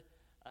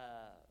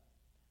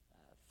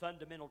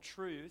fundamental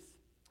truth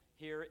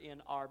here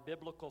in our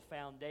Biblical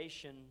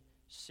Foundation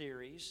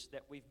series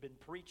that we've been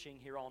preaching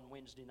here on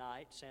Wednesday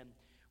nights. And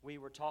we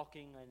were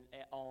talking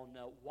on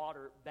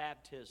water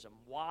baptism.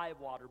 Why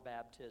water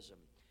baptism?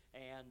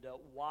 And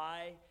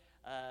why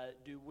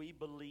do we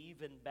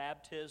believe in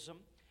baptism?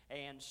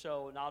 And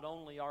so not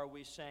only are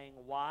we saying,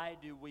 why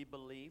do we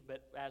believe?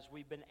 But as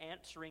we've been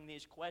answering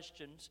these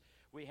questions,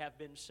 we have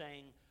been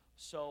saying,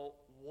 so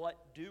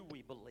what do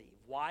we believe?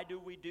 Why do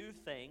we do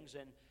things?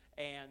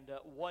 And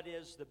what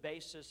is the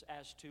basis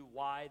as to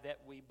why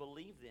that we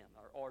believe them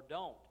or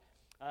don't?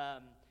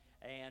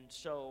 And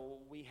so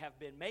we have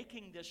been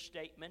making this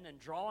statement and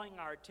drawing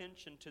our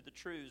attention to the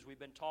truths. We've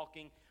been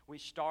talking, we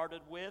started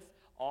with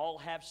all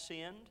have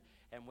sinned,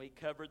 and we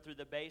covered through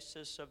the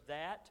basis of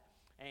that.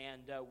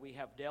 And we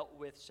have dealt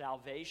with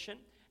salvation,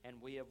 and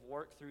we have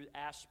worked through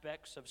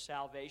aspects of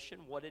salvation,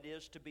 what it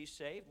is to be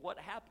saved, what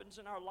happens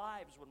in our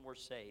lives when we're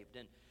saved,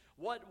 and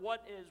what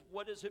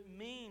does it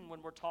mean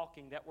when we're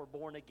talking that we're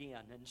born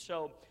again. And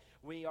so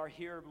we are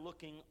here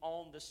looking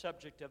on the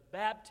subject of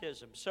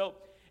baptism. So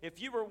if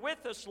you were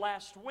with us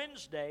last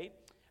Wednesday,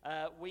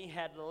 we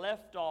had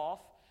left off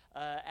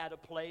at a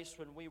place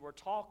when we were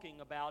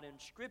talking about in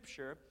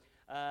Scripture,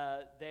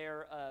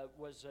 there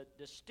was a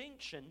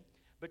distinction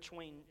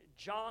between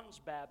John's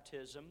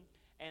baptism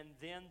and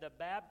then the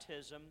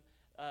baptism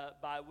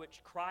by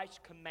which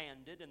Christ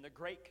commanded in the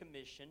Great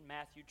Commission,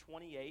 Matthew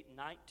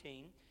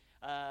 28:19,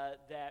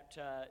 that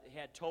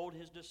had told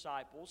his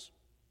disciples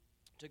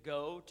to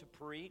go, to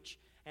preach,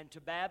 and to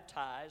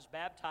baptize,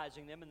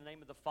 baptizing them in the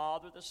name of the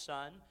Father, the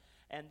Son,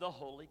 and the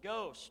Holy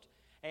Ghost.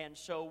 And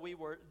so we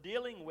were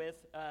dealing with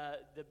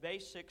the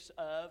basics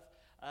of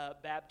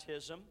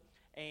baptism,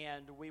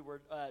 and we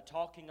were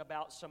talking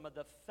about some of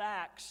the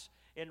facts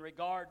in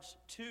regards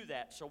to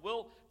that. So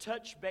we'll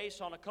touch base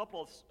on a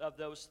couple of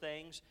those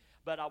things,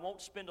 but I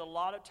won't spend a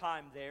lot of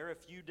time there.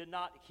 If you did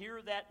not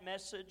hear that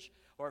message,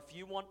 or if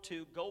you want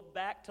to go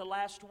back to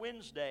last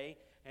Wednesday,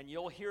 and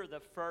you'll hear the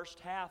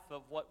first half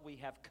of what we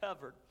have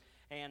covered.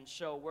 And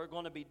so we're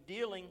going to be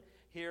dealing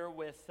here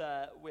with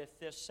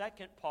this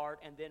second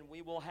part, and then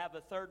we will have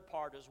a third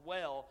part as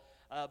well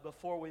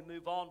before we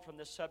move on from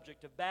the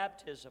subject of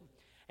baptism.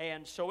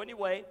 And so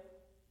anyway,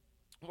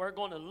 we're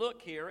going to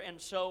look here, and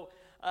so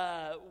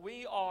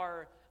we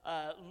are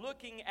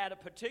looking at a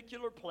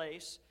particular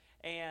place,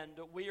 and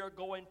we are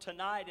going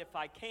tonight, if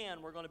I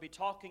can, we're going to be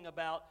talking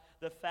about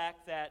the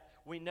fact that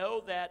we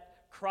know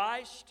that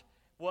Christ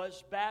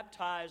was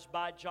baptized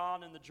by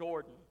John in the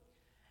Jordan.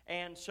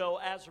 And so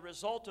as a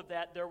result of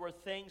that, there were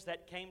things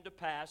that came to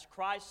pass.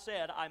 Christ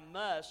said,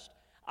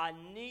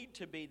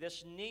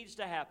 this needs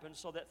to happen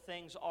so that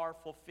things are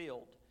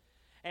fulfilled.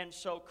 And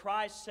so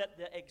Christ set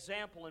the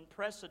example and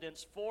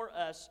precedence for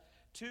us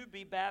to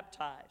be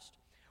baptized.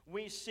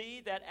 We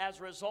see that as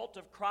a result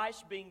of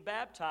Christ being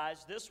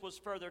baptized, this was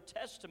further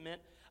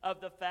testament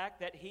of the fact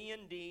that he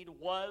indeed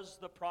was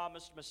the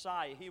promised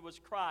Messiah. He was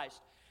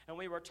Christ. And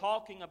we were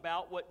talking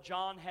about what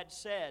John had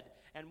said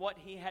and what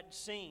he had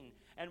seen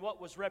and what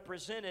was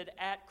represented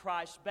at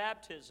Christ's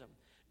baptism.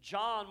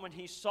 John, when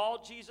he saw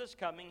Jesus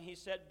coming, he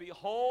said,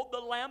 "Behold the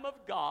Lamb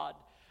of God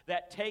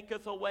that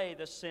taketh away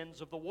the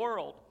sins of the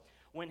world."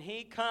 When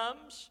he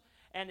comes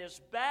and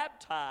is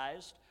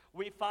baptized,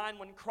 we find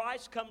when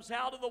Christ comes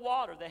out of the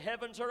water, the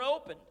heavens are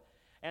opened.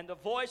 And the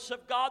voice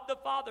of God the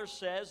Father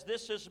says,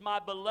 "This is my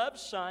beloved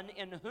Son,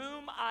 in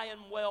whom I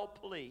am well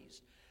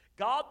pleased."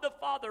 God the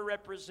Father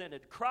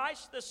represented,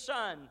 Christ the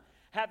Son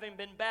having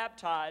been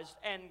baptized,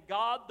 and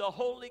God the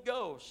Holy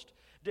Ghost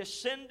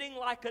descending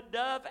like a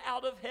dove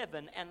out of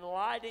heaven and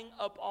lighting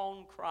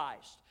upon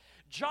Christ.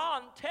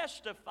 John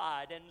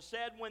testified and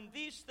said when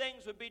these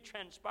things would be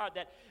transpired,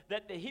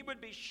 that he would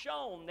be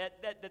shown,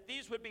 that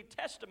these would be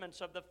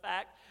testaments of the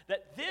fact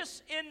that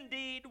this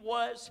indeed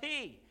was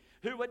he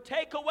who would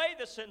take away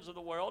the sins of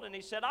the world. And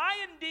he said, "I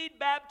indeed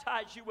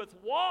baptize you with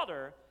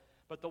water,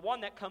 but the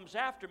one that comes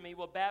after me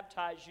will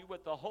baptize you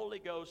with the Holy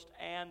Ghost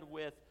and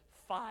with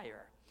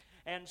fire."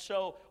 And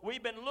so we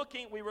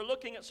were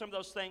looking at some of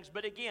those things,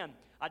 but again,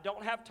 I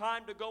don't have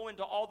time to go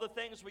into all the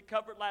things we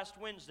covered last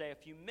Wednesday.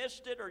 If you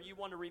missed it or you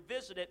want to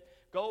revisit it,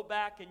 go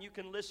back and you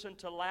can listen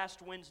to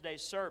last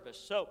Wednesday's service.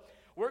 So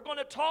we're going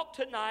to talk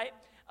tonight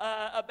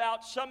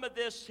about some of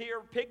this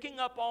here, picking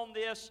up on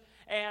this,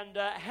 and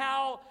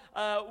how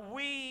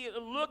we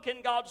look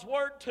in God's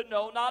Word to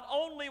know not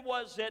only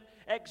was it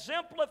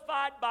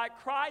exemplified by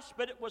Christ,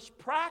 but it was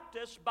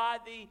practiced by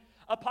the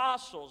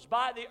apostles,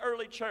 by the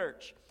early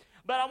church.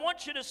 But I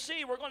want you to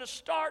see, we're going to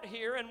start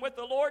here, and with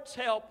the Lord's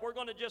help, we're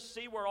going to just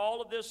see where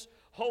all of this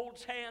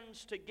holds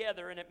hands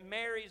together, and it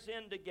marries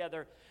in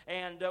together,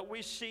 and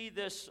we see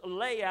this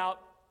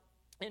layout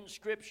in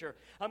Scripture.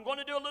 I'm going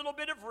to do a little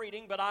bit of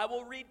reading, but I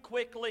will read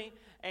quickly,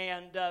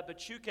 and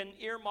but you can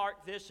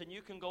earmark this, and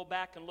you can go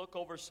back and look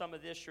over some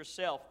of this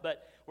yourself.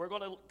 But we're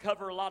going to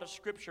cover a lot of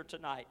Scripture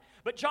tonight.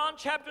 But John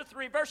chapter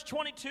 3, verse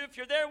 22, if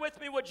you're there with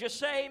me, would you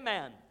say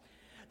amen?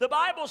 The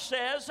Bible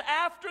says,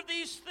 "After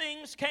these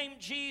things came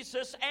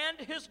Jesus and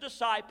his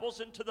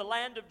disciples into the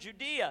land of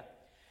Judea.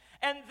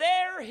 And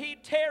there he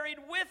tarried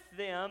with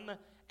them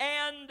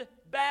and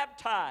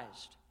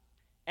baptized.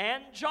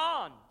 And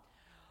John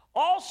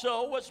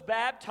also was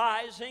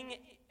baptizing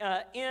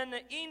in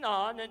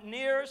Enon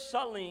near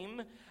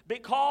Salim,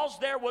 because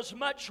there was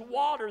much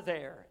water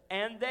there.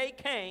 And they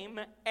came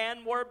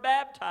and were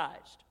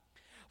baptized.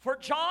 For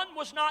John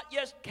was not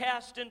yet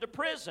cast into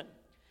prison.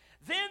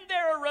 Then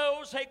there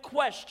arose a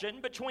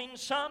question between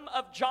some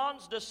of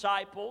John's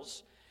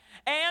disciples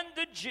and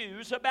the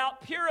Jews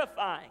about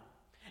purifying.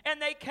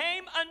 And they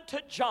came unto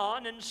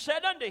John and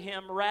said unto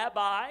him,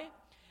 Rabbi,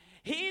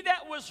 he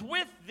that was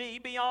with thee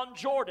beyond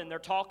Jordan, they're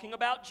talking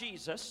about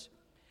Jesus,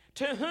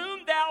 to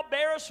whom thou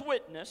bearest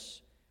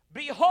witness,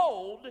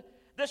 behold,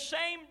 the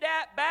same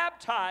that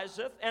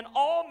baptizeth, and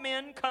all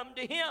men come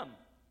to him.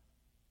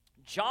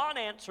 John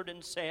answered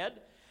and said,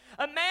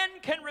 a man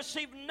can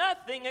receive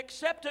nothing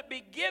except it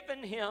be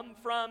given him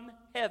from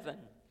heaven.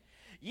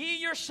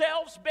 Ye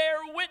yourselves bear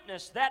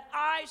witness that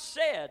I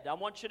said. I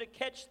want you to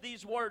catch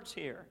these words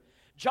here.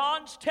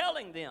 John's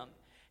telling them,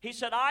 he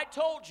said, I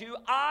told you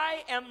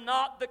I am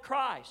not the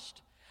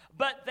Christ,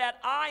 but that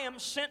I am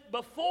sent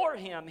before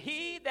him.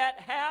 He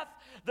that hath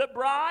the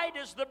bride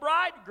is the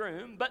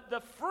bridegroom, but the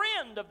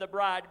friend of the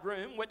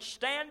bridegroom, which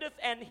standeth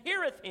and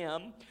heareth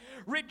him,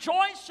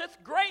 rejoiceth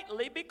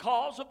greatly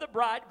because of the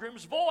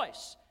bridegroom's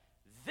voice.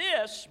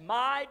 This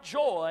my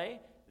joy,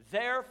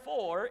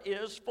 therefore,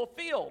 is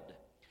fulfilled.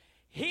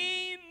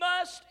 He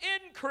must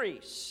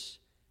increase,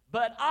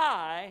 but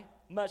I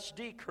must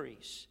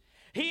decrease.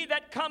 He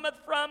that cometh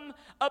from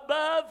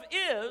above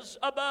is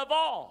above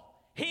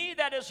all. He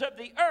that is of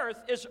the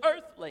earth is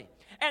earthly,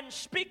 and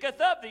speaketh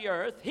of the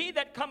earth. He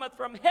that cometh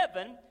from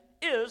heaven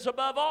is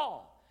above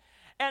all.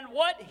 And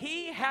what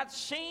he hath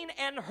seen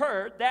and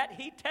heard, that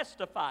he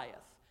testifieth.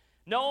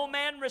 No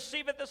man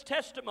receiveth his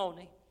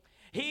testimony.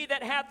 He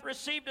that hath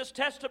received his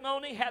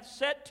testimony hath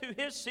set to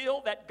his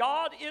seal that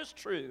God is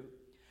true.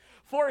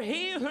 For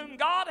he whom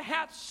God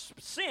hath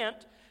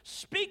sent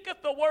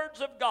speaketh the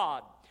words of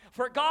God.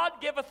 For God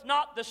giveth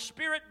not the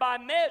Spirit by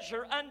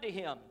measure unto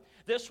him.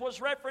 This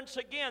was reference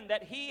again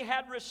that he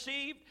had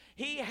received,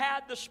 he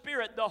had the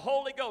Spirit, the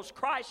Holy Ghost,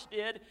 Christ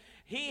did.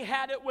 He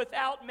had it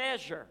without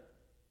measure.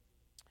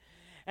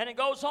 And it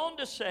goes on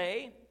to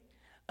say,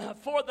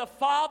 for the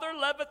Father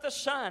loveth the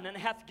Son, and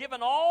hath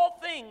given all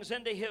things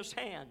into his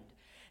hand.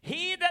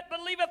 He that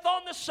believeth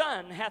on the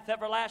Son hath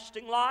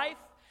everlasting life,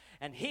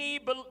 and he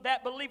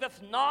that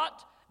believeth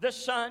not the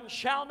Son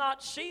shall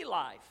not see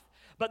life,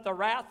 but the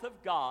wrath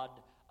of God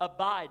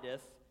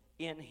abideth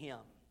in him.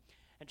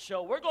 And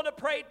so we're going to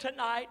pray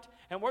tonight,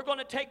 and we're going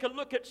to take a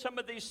look at some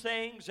of these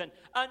things and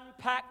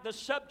unpack the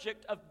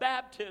subject of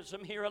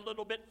baptism here a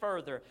little bit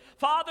further.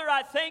 Father,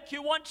 I thank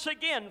you once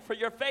again for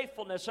your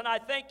faithfulness, and I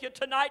thank you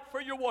tonight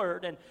for your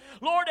word. And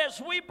Lord, as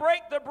we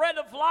break the bread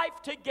of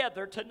life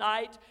together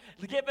tonight,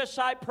 give us,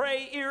 I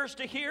pray, ears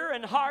to hear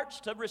and hearts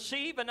to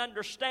receive and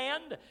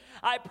understand.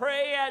 I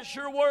pray as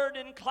your word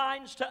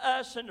inclines to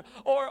us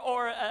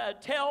or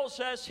tells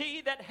us,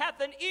 he that hath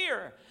an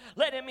ear,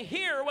 let him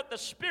hear what the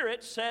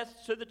Spirit saith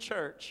to the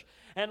church.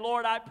 And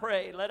Lord, I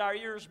pray, let our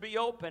ears be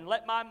open.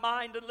 Let my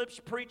mind and lips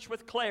preach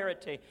with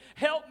clarity.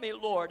 Help me,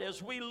 Lord,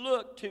 as we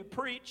look to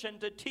preach and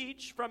to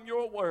teach from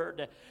your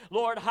word.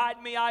 Lord,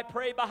 hide me, I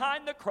pray,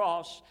 behind the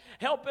cross.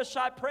 Help us,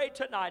 I pray,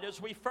 tonight as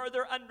we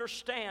further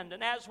understand.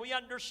 And as we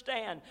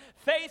understand,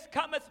 faith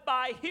cometh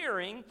by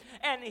hearing,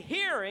 and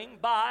hearing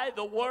by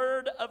the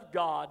word of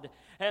God.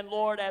 And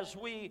Lord, as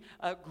we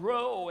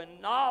grow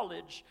in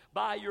knowledge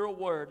by your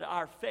word,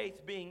 our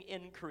faith being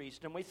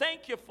increased. And we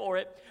thank you for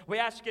it. We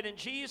ask it in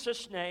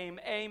Jesus' name,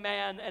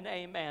 amen and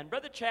amen.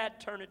 Brother Chad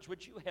Turnage,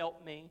 would you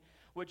help me?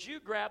 Would you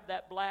grab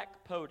that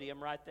black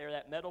podium right there,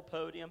 that metal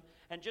podium,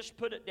 and just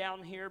put it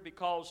down here,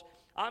 because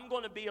I'm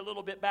going to be a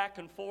little bit back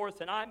and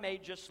forth, and I may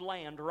just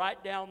land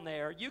right down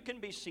there. You can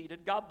be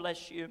seated. God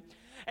bless you.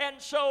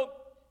 And so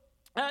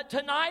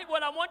tonight,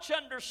 what I want you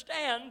to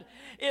understand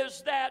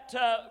is that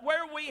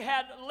where we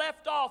had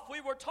left off, we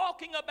were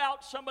talking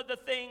about some of the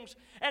things,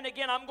 and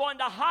again, I'm going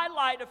to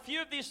highlight a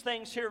few of these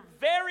things here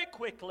very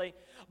quickly,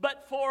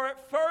 but for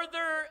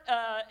further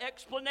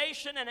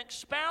explanation and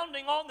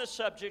expounding on the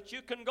subject,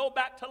 you can go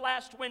back to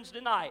last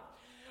Wednesday night.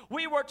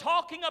 We were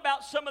talking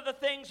about some of the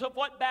things of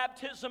what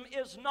baptism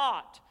is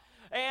not.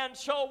 And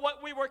so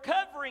what we were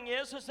covering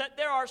is that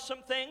there are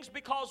some things,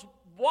 because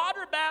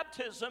water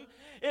baptism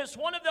is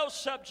one of those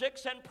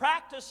subjects and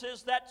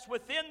practices that's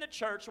within the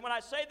church. And when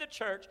I say the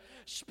church,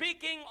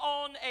 speaking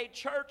on a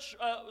church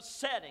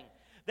setting,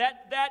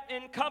 that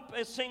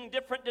encompassing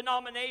different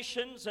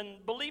denominations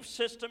and belief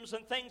systems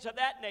and things of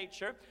that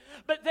nature.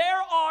 But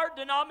there are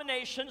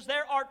denominations,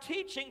 there are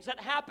teachings that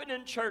happen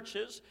in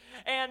churches,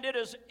 and it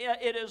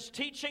is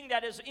teaching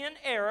that is in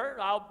error.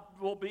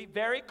 Will be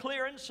very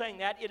clear in saying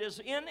that. It is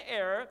in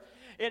error.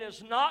 It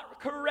is not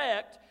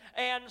correct.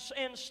 And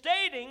in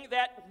stating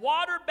that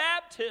water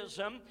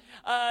baptism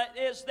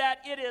is that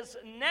it is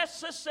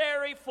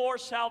necessary for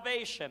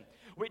salvation.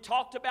 We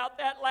talked about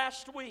that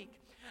last week.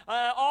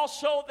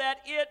 Also that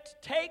it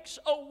takes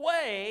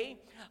away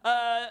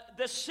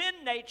the sin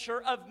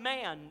nature of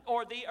man,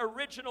 or the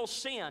original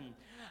sin.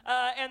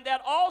 And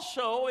that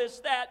also is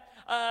that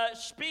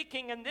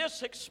speaking in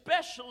this,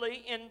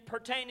 especially in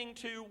pertaining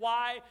to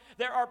why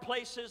there are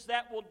places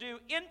that will do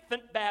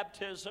infant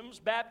baptisms,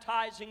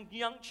 baptizing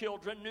young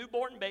children,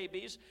 newborn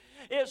babies,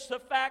 is the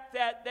fact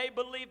that they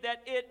believe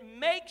that it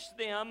makes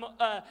them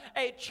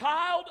a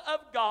child of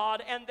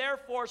God, and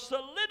therefore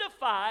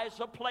solidifies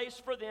a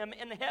place for them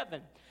in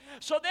heaven.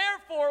 So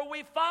therefore,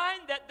 we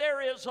find that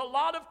there is a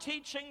lot of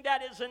teaching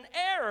that is an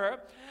error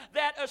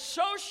that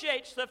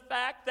associates the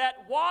fact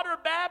that water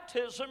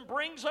baptism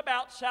brings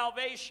about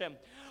salvation,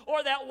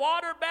 or that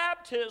water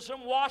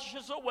baptism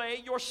washes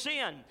away your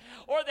sin,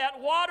 or that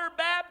water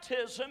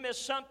baptism is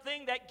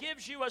something that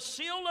gives you a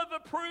seal of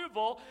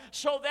approval,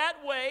 so that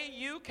way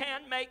you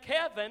can make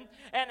heaven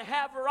and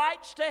have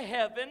rights to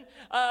heaven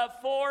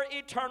for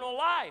eternal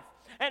life.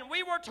 And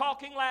we were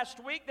talking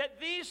last week that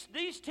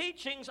these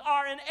teachings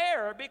are in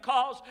error,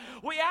 because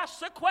we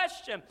asked the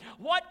question,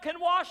 what can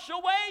wash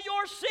away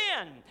your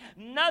sin?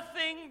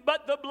 Nothing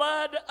but the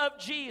blood of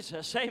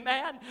Jesus.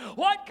 Amen.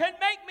 What can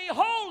make me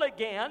whole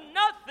again?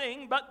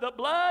 Nothing but the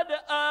blood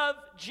of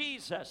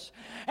Jesus.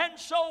 And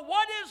so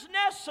what is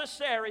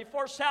necessary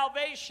for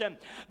salvation?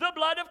 The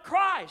blood of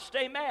Christ.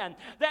 Amen.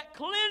 That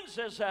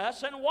cleanses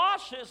us and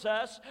washes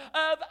us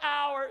of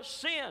our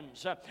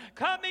sins.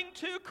 Coming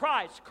to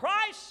Christ.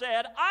 Christ said,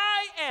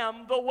 I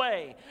am the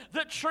way,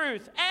 the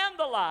truth, and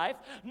the life.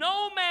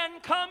 No man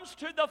comes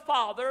to the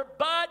Father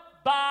but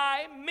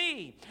by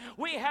me.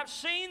 We have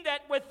seen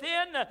that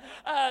within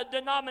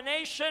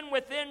denomination,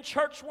 within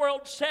church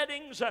world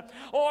settings,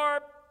 or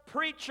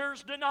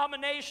preachers,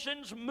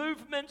 denominations,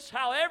 movements,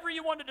 however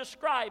you want to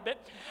describe it,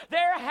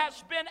 there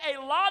has been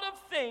a lot of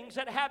things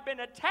that have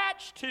been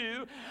attached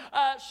to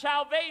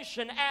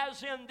salvation,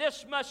 as in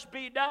this must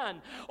be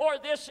done, or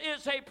this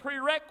is a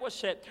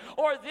prerequisite,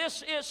 or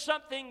this is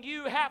something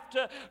you have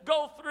to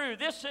go through.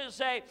 This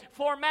is a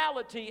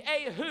formality,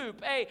 a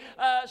hoop,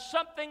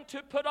 something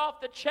to put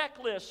off the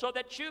checklist so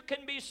that you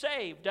can be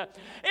saved.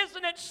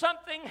 Isn't it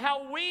something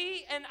how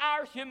we in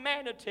our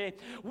humanity,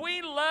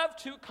 we love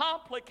to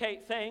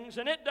complicate things,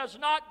 and it does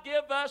not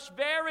give us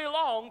very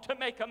long to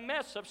make a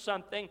mess of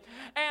something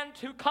and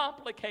to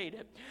complicate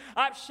it.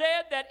 I've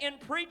said that in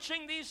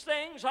preaching these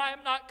things, I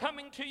am not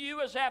coming to you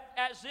as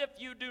if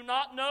you do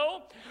not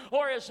know,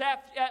 or as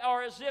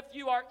if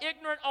you are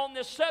ignorant on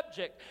this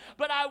subject.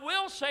 But I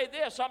will say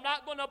this, I'm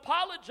not going to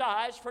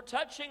apologize for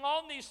touching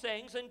on these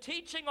things and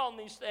teaching on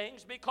these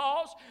things,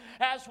 because,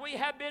 as we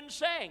have been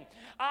saying,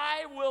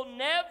 I will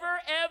never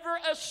ever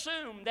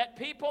assume that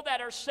people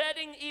that are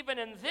sitting even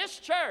in this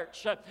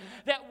church,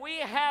 that we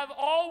have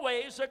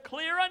always a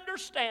clear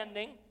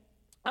understanding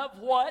of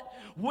what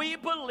we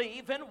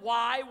believe and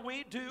why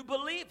we do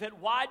believe it.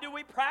 Why do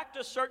we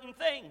practice certain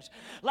things?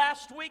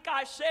 Last week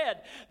I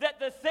said that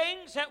the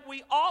things that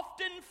we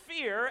often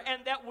fear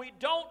and that we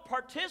don't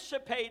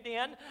participate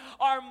in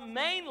are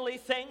mainly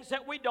things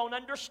that we don't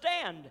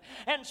understand.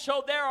 And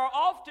so there are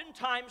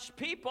oftentimes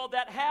people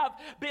that have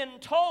been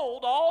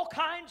told all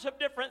kinds of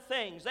different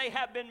things. They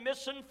have been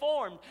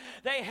misinformed.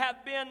 They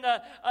have been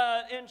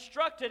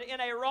instructed in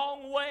a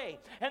wrong way.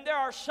 And there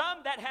are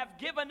some that have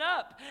given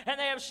up, and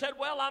they have said,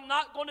 well, I'm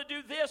not going to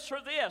do this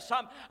or this.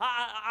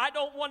 I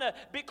don't want to,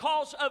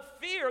 because of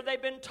fear.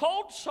 They've been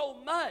told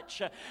so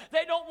much.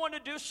 They don't want to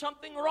do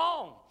something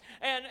wrong.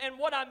 And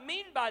what I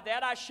mean by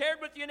that, I shared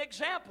with you an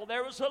example.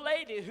 There was a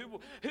lady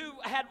who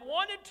had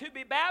wanted to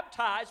be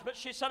baptized, but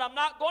she said, I'm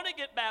not going to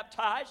get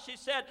baptized. She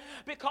said,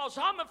 because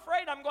I'm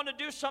afraid I'm going to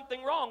do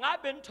something wrong.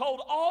 I've been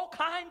told all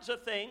kinds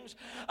of things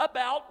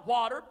about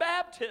water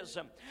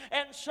baptism.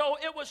 And so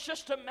it was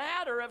just a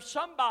matter of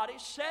somebody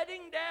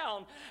sitting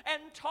down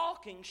and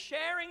talking,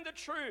 sharing the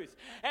truth.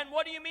 And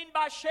what do you mean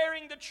by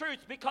sharing the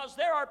truth? Because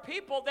there are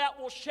people that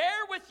will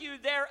share with you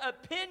their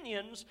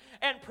opinions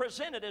and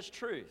present it as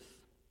truth.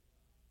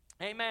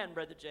 Amen,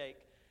 Brother Jake.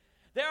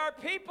 There are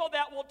people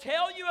that will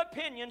tell you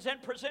opinions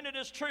and present it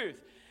as truth.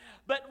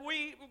 But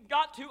we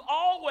got to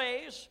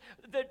always,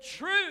 the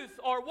truth,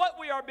 or what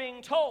we are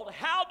being told,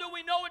 how do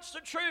we know it's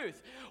the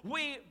truth?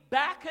 We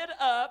back it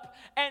up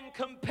and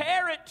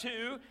compare it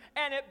to,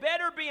 and it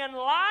better be in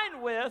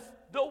line with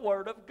the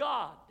Word of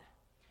God.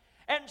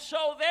 And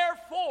so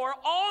therefore,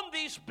 on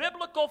these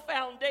biblical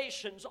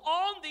foundations,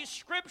 on these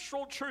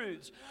scriptural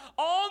truths,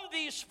 on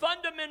these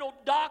fundamental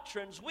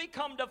doctrines, we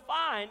come to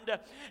find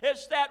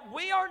is that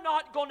we are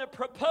not going to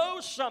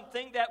propose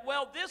something that,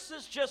 well, this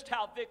is just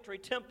how Victory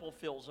Temple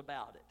feels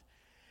about it.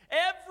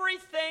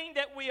 Everything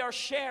that we are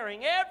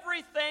sharing,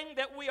 everything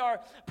that we are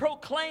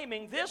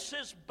proclaiming, this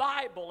is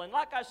Bible. And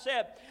like I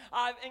said,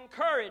 I've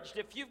encouraged,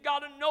 if you've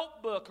got a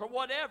notebook or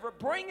whatever,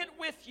 bring it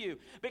with you,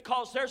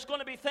 because there's going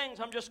to be things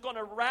I'm just going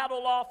to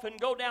rattle off and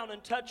go down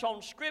and touch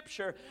on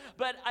Scripture.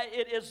 But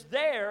it is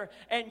there,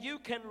 and you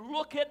can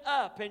look it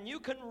up, and you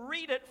can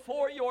read it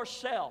for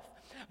yourself.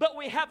 But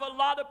we have a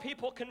lot of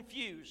people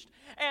confused.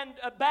 And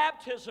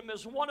baptism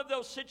is one of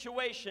those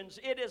situations.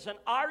 It is an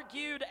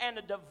argued and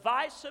a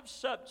divisive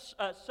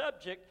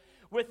subject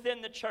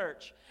within the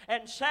church.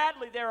 And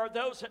sadly, there are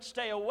those that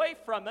stay away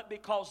from it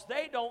because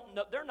they don't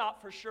know, they're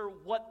not for sure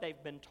what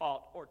they've been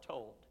taught or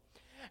told.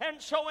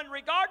 And so in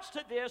regards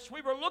to this,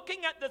 we were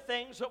looking at the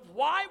things of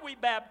why we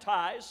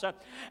baptize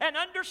and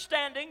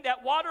understanding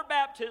that water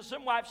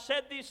baptism, well, I've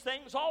said these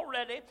things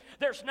already,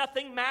 there's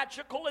nothing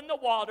magical in the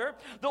water.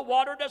 The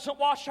water doesn't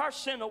wash our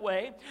sin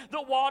away.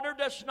 The water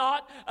does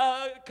not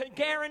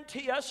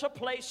guarantee us a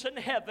place in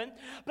heaven.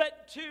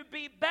 But to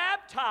be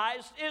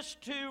baptized is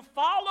to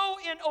follow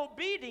in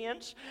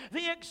obedience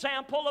the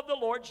example of the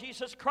Lord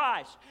Jesus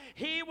Christ.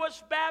 He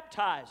was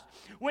baptized.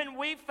 When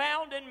we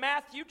found in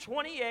Matthew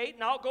 28,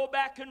 and I'll go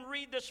back and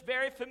read this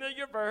very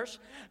familiar verse,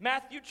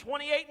 Matthew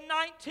 28 and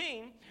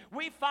 19,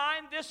 we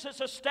find this is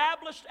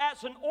established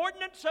as an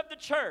ordinance of the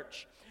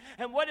church.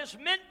 And what is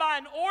meant by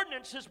an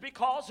ordinance is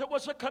because it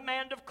was a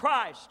command of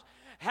Christ.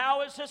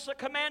 How is this a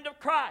command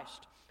of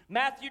Christ?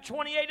 Matthew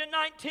 28 and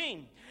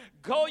 19,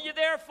 go ye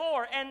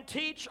therefore and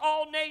teach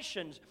all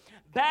nations,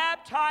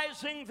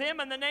 baptizing them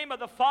in the name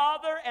of the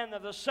Father and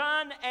of the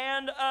Son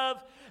and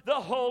of the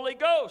Holy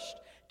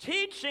Ghost,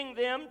 teaching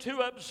them to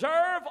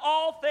observe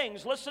all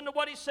things. Listen to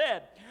what he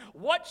said.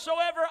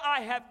 Whatsoever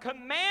I have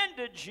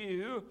commanded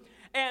you,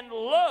 and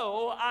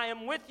lo, I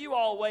am with you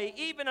always,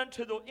 even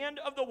unto the end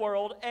of the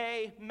world.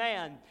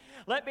 Amen.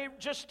 Let me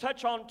just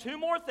touch on two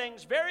more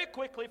things very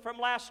quickly from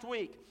last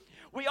week.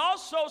 We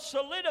also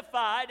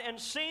solidified and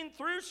seen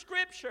through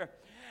Scripture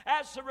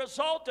as a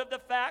result of the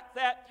fact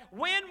that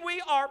when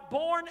we are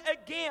born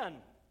again,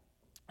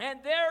 and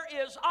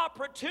there is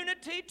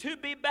opportunity to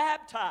be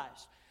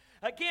baptized.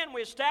 Again,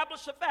 we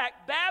establish the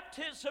fact,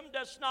 baptism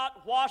does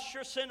not wash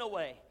your sin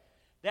away.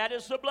 That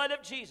is the blood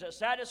of Jesus.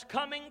 That is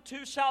coming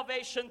to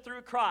salvation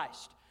through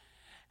Christ.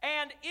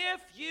 And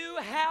if you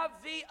have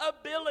the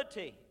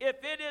ability, if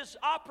it is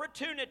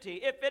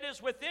opportunity, if it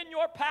is within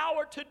your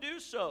power to do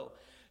so,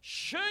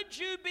 should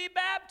you be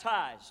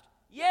baptized?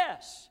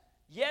 Yes.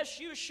 Yes,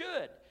 you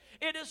should.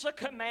 It is a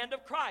command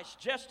of Christ,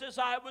 just as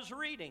I was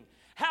reading.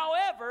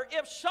 However,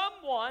 if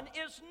someone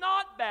is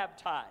not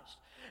baptized,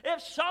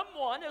 if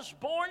someone is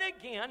born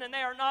again and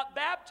they are not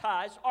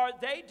baptized, are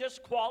they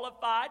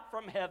disqualified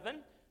from heaven?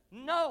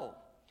 No.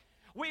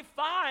 We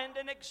find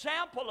an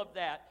example of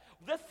that.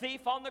 The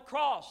thief on the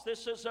cross.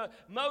 This is a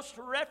most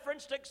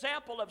referenced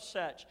example of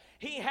such.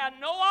 He had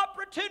no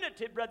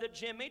opportunity, Brother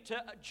Jimmy,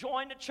 to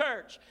join a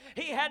church.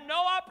 He had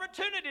no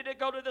opportunity to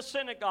go to the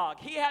synagogue.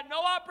 He had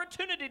no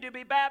opportunity to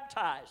be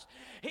baptized.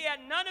 He had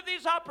none of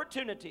these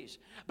opportunities.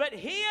 But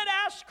he had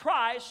asked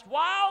Christ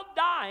while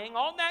dying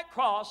on that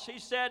cross, he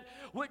said,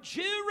 would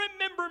you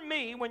remember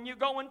me when you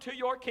go into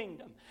your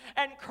kingdom?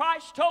 And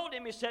Christ told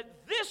him, he said,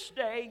 this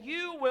day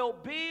you will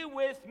be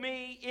with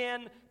me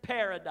in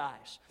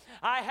paradise.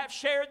 I have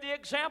shared the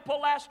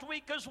example last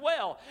week as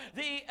well.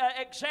 The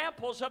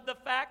examples of the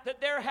fact that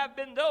there have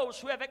been those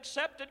who have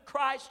accepted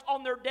Christ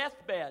on their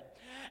deathbed.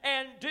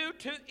 And due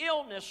to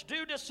illness,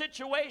 due to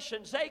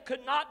situations, they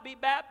could not be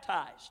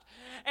baptized.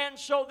 And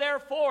so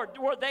therefore,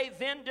 were they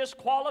then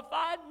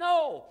disqualified?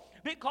 No.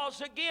 Because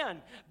again,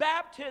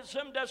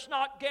 baptism does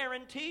not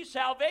guarantee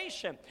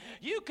salvation.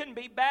 You can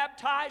be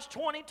baptized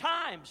 20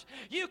 times.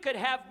 You could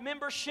have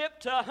membership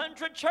to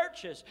 100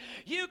 churches.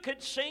 You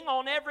could sing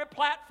on every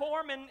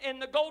platform in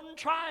the Golden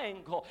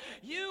Triangle.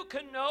 You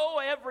can know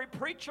every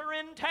preacher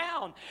in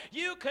town.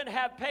 You could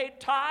have paid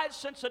tithes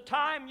since the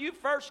time you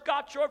first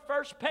got your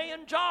first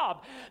paying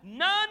job.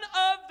 None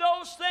of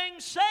those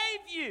things save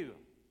you.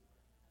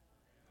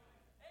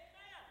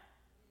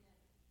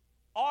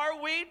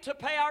 Are we to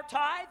pay our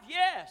tithe?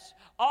 Yes.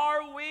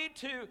 Are we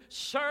to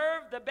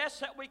serve the best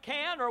that we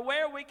can or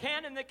where we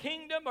can in the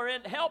kingdom or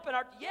in helping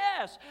our...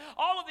 Yes,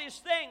 all of these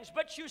things.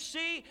 But you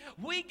see,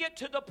 we get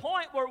to the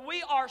point where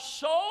we are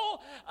so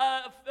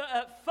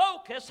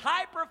focused,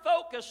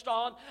 hyper-focused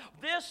on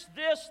this,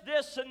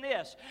 and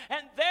this.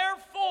 And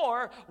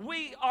therefore,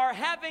 we are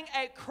having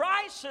a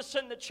crisis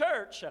in the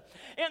church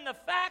in the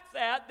fact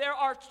that there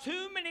are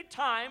too many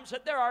times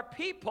that there are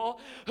people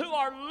who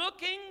are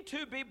looking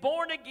to be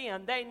born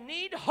again. They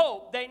need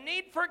hope. They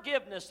need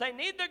forgiveness. They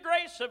need the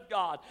grace of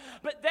God.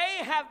 But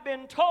they have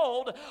been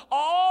told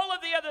all of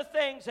the other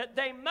things that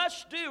they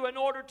must do in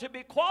order to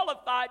be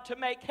qualified to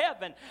make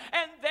heaven.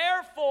 And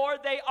therefore,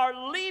 they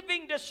are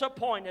leaving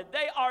disappointed.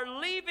 They are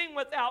leaving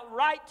without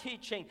right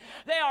teaching.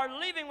 They are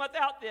leaving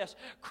without this.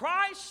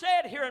 Christ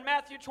said here in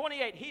Matthew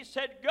 28, he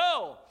said,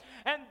 go.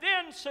 And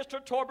then, Sister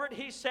Torbert,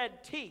 he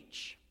said,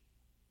 teach.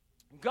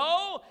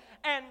 Go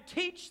and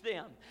teach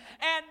them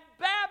and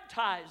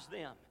baptize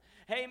them.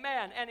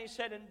 Amen. And he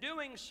said, in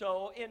doing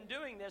so, in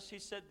doing this, he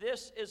said,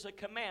 this is a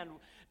command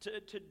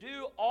to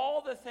do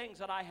all the things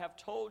that I have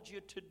told you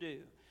to do.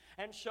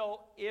 And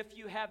so, if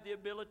you have the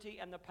ability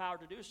and the power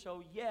to do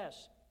so,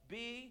 yes,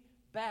 be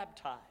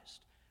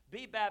baptized.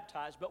 Be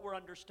baptized, but we're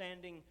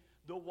understanding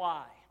the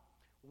why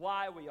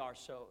we are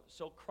so.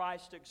 So,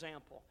 Christ's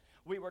example.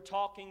 We were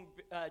talking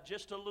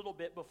just a little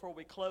bit before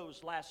we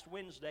closed last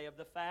Wednesday of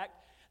the fact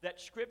that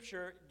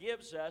Scripture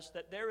gives us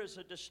that there is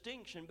a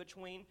distinction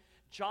between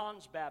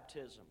John's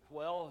baptism.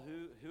 Well,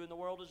 who in the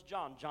world is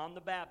John? John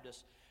the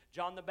Baptist.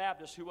 John the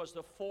Baptist, who was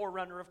the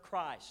forerunner of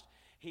Christ.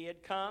 He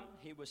had come.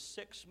 He was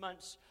 6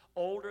 months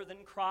older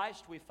than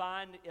Christ. We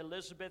find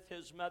Elizabeth,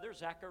 his mother,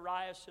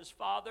 Zacharias, his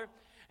father,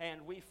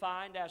 and we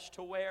find as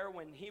to where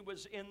when he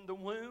was in the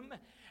womb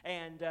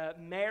and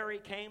Mary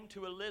came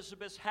to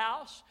Elizabeth's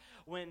house,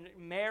 when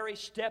Mary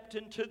stepped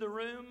into the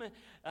room,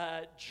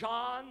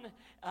 John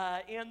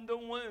in the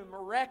womb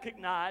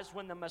recognized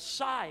when the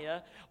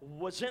Messiah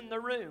was in the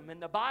room.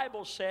 And the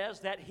Bible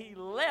says that he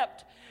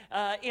leapt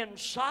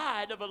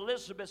inside of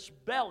Elizabeth's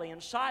belly,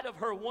 inside of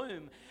her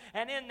womb.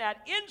 And in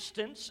that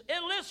instance,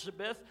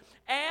 Elizabeth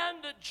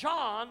and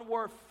John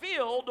were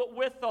filled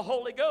with the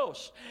Holy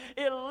Ghost.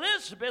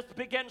 Elizabeth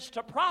begins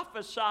to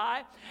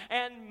prophesy,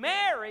 and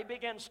Mary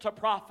begins to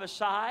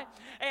prophesy.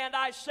 And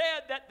I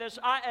said that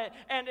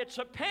and it's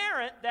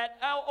apparent that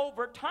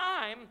over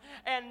time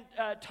and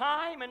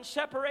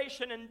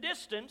separation and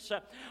distance,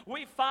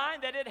 we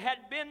find that it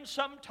had been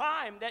some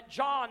time that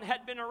John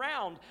had been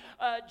around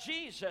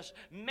Jesus.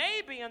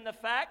 Maybe in the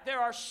fact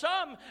there are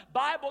some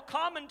Bible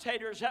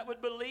commentators that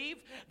would believe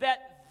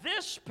that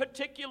this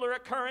particular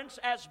occurrence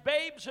as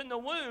babes in the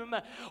womb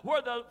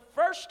were the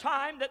first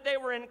time that they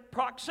were in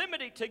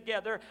proximity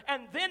together,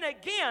 and then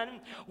again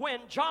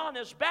when John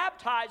is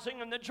baptizing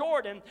in the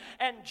Jordan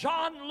and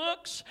John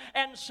looks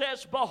and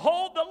says,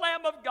 "Behold the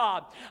Lamb of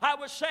God." I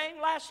was saying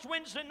last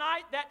Wednesday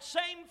night that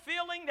same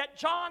feeling that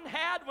John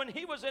had when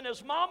he was in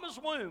his mama's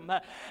womb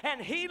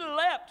and he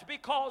leapt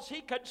because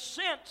he could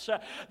sense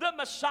the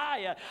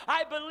Messiah.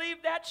 I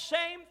believe that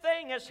same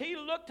thing as he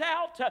looked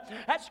out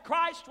as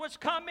Christ was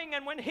coming,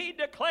 and when he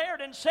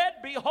declared and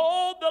said,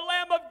 "Behold the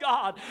Lamb of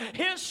God,"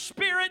 his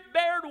spirit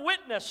bared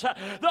witness.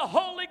 The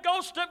Holy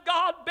Ghost of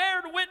God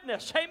bared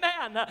witness,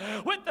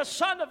 amen, with the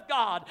Son of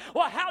God.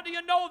 Well, how do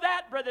you know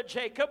that, Brother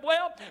Jacob?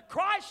 Well,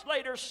 Christ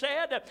later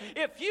said,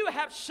 "If you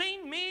have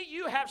seen me,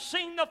 you have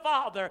seen the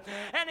Father."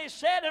 And he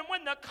said, "And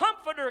when the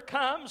Comforter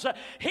comes,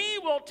 he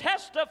will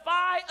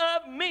testify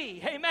of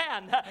me,"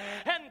 amen.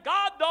 And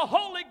God the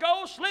Holy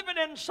Ghost living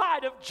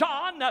inside of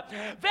John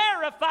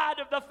verified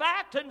of the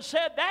fact and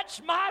said,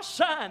 "That's my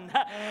son."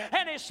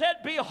 And he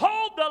said,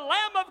 "Behold the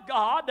Lamb of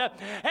God."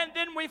 And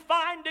then we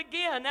find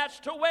again as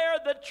to where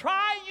the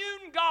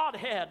triune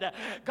Godhead,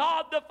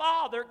 God the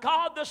Father,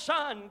 God the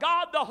Son,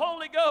 God the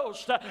Holy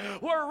Ghost,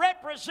 were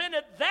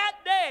represented that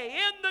day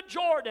in the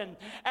Jordan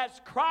as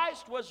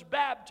Christ was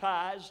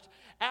baptized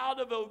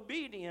out of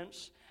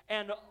obedience,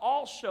 and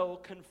also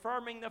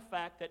confirming the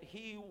fact that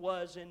he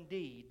was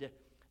indeed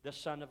the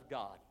Son of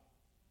God.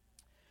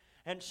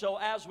 And so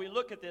as we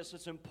look at this,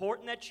 it's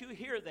important that you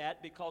hear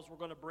that, because we're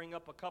going to bring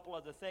up a couple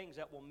other things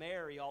that will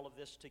marry all of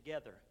this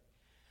together.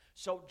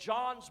 So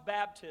John's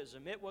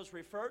baptism, it was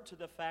referred to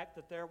the fact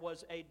that there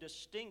was a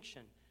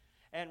distinction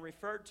and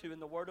referred to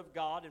in the Word of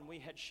God, and we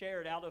had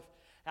shared out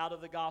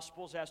of the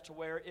Gospels as to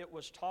where it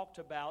was talked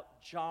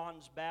about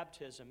John's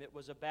baptism. It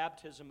was a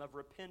baptism of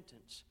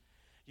repentance.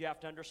 You have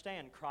to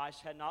understand,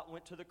 Christ had not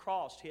went to the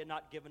cross. He had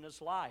not given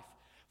his life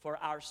for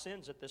our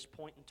sins at this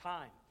point in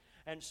time.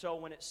 And so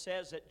when it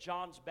says that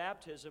John's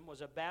baptism was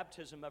a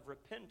baptism of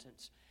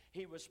repentance,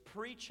 he was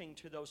preaching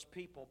to those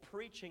people,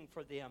 preaching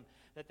for them,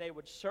 that they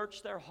would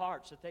search their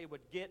hearts, that they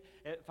would get,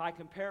 if I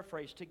can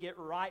paraphrase, to get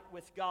right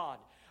with God.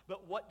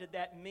 But what did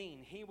that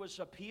mean? He was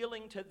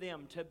appealing to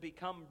them to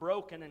become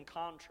broken and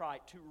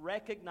contrite, to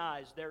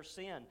recognize their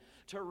sin,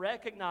 to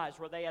recognize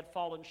where they had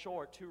fallen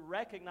short, to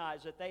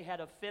recognize that they had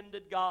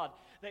offended God,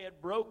 they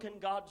had broken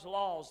God's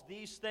laws,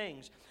 these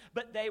things.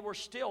 But they were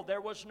still,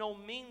 there was no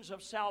means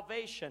of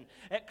salvation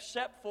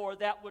except for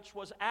that which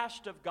was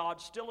asked of God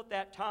still at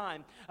that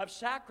time, of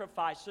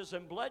sacrifices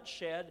and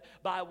bloodshed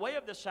by way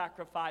of the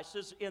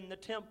sacrifices in the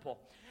temple.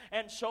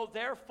 And so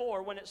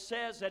therefore, when it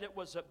says that it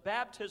was a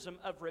baptism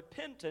of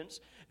repentance,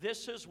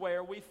 this is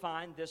where we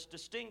find this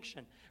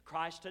distinction.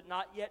 Christ had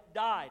not yet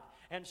died.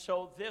 And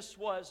so this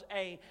was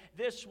a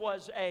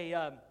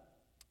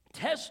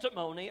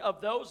testimony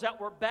of those that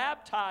were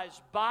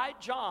baptized by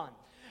John.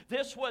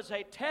 This was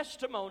a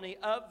testimony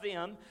of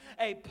them,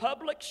 a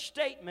public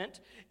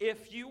statement,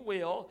 if you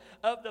will,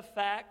 of the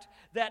fact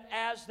that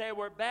as they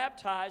were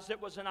baptized,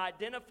 it was an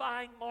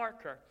identifying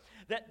marker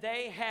that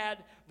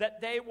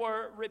they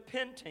were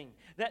repenting,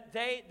 that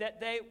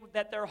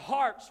their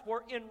hearts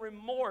were in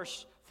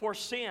remorse for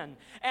sin,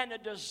 and a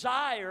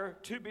desire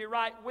to be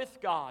right with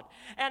God,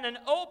 and an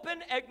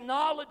open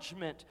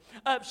acknowledgement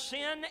of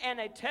sin, and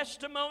a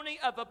testimony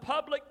of a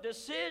public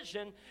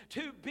decision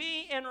to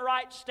be in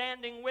right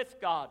standing with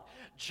God.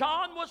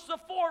 John was the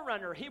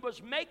forerunner. He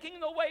was making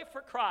the way for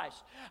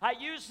Christ. I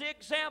use the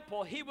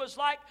example. He was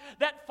like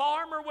that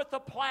farmer with a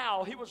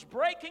plow. He was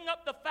breaking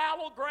up the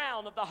fallow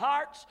ground of the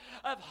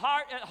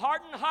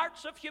hardened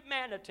hearts of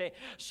humanity,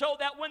 so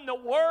that when the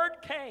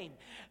word came,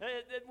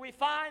 we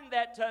find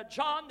that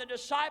John John the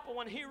disciple,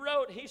 when he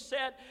wrote, he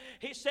said,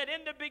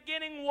 in the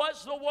beginning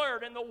was the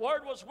Word, and the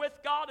Word was with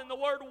God, and the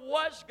Word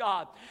was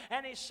God.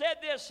 And he said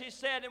this, he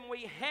said, and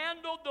we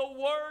handled the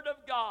Word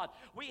of God.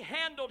 We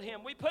handled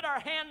Him. We put our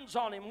hands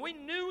on Him. We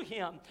knew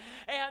Him.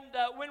 And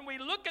when we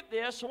look at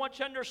this, I want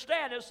you to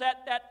understand is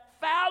that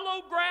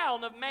fallow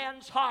ground of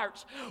man's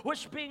hearts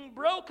was being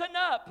broken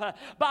up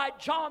by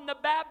John the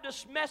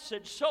Baptist's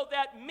message so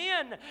that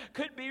men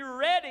could be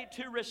ready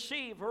to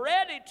receive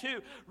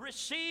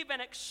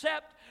and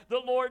accept the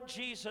Lord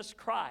Jesus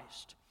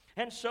Christ.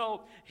 And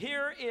so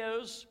here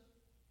is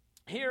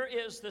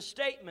the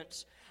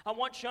statements. I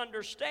want you to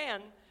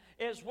understand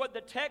is what the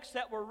text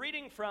that we're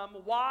reading from,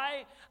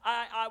 why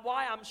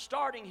I'm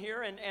starting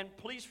here, and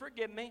please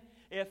forgive me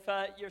if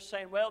you're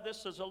saying, well,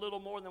 this is a little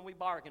more than we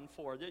bargained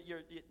for.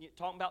 You're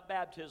talking about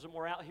baptism.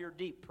 We're out here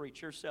deep,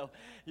 preacher, so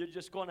you're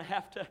just going to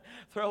have to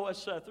throw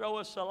us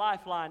a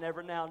lifeline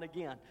every now and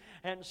again.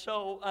 And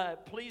so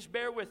please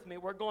bear with me.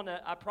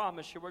 I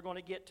promise you, we're going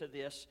to get to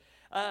this.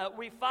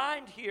 We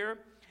find here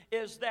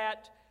is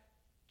that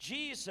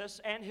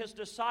Jesus and His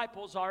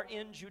disciples are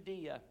in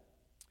Judea.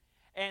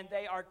 And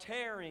they are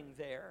tarrying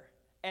there,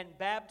 and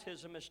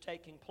baptism is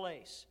taking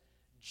place.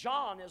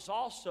 John is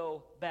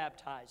also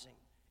baptizing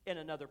in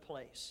another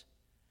place.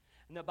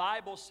 And the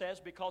Bible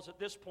says, because at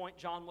this point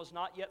John was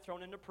not yet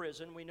thrown into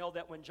prison, we know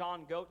that when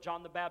John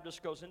the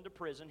Baptist goes into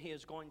prison, he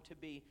is going to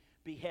be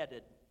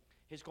beheaded.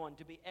 He's going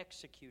to be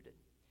executed.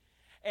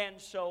 And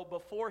so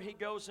before he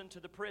goes into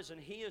the prison,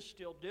 he is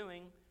still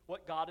doing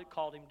what God had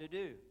called him to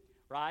do,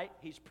 right?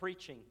 He's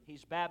preaching,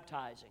 he's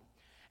baptizing.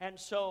 And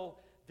so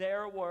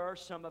there were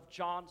some of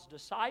John's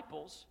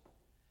disciples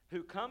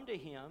who come to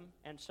him,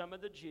 and some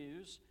of the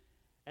Jews,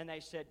 and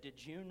they said,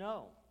 did you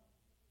know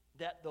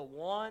that the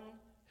one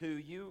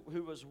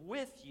who was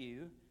with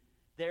you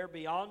there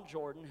beyond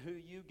Jordan, who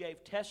you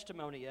gave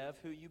testimony of,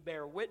 who you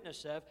bear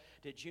witness of,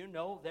 did you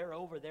know they're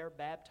over there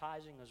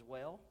baptizing as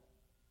well?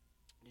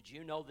 Did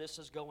you know this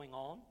is going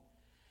on?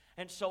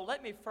 And so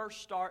let me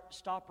first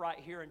stop right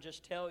here and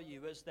just tell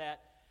you is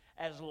that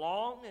as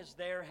long as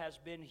there has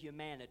been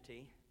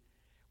humanity,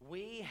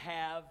 we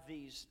have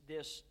this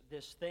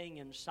thing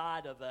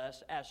inside of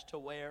us as to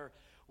where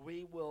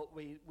we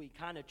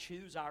kind of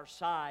choose our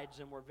sides,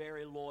 and we're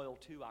very loyal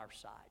to our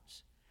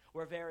sides.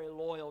 We're very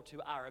loyal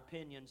to our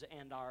opinions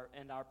and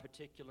our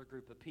particular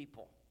group of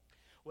people.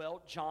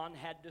 Well, John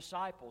had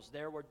disciples.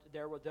 There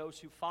were those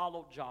who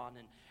followed John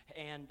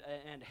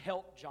and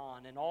helped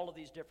John and all of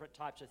these different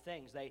types of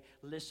things. They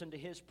listened to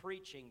his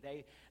preaching.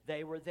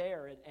 They were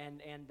there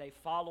and they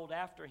followed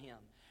after him.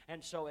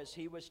 And so as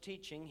he was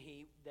teaching,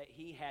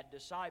 he had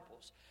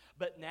disciples.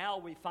 But now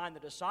we find the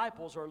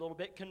disciples are a little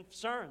bit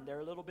concerned.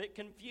 They're a little bit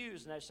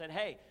confused. And they said,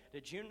 hey,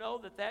 did you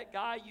know that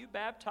guy you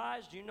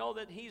baptized, you know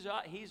that he's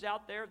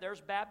out there?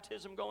 There's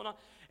baptism going on.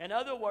 In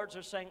other words,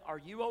 they're saying, are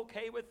you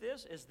okay with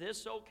this? Is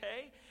this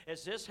okay?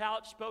 Is this how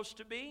it's supposed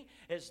to be?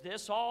 Is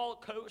this all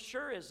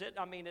kosher? Is it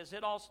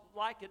all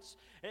like it's,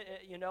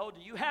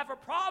 do you have a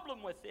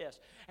problem with this?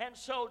 And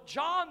so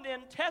John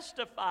then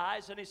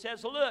testifies, and he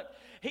says, look,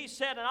 he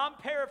said, and I'm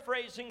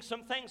paraphrasing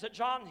some things that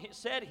John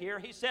said here.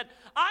 He said,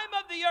 I'm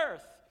of the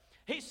earth.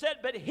 He said,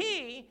 but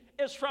he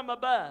is from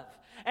above.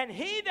 And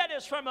he that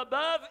is from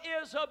above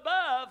is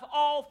above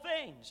all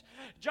things.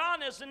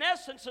 John is in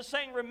essence is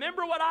saying,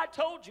 remember what I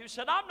told you. He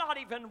said, I'm not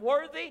even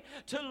worthy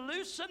to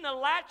loosen the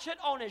latchet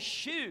on his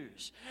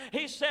shoes.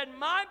 He said,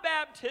 my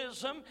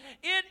baptism,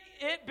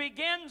 it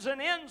begins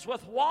and ends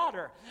with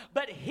water.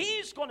 But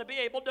he's going to be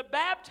able to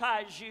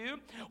baptize you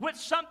with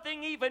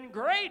something even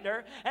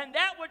greater. And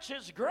that which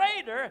is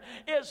greater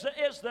is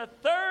the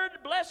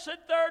blessed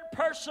third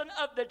person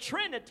of the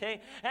Trinity.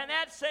 And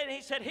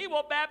he said, he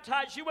will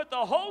baptize you with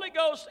the Holy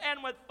Ghost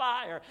and with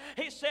fire.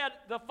 He said,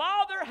 the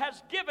Father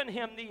has given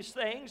him these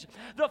things.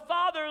 The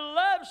Father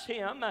loves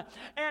him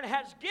and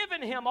has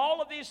given him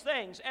all of these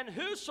things. And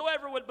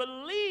whosoever would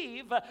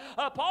believe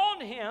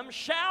upon him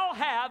shall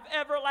have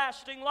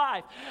everlasting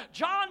life.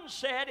 John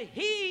said,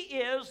 he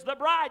is the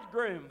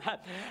bridegroom.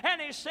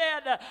 And he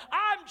said,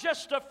 I'm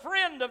just a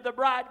friend of the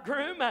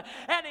bridegroom.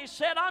 And he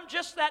said, I'm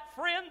just that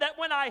friend that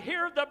when I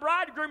hear the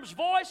bridegroom's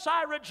voice,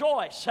 I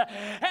rejoice.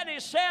 And he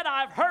said,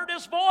 I've heard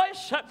his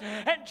voice.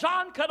 And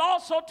John could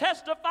also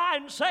testify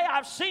and say,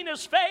 I've seen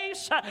his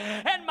face,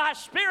 and my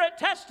spirit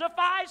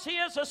testifies he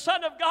is the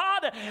Son of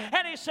God.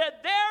 And he said,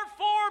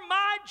 therefore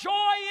my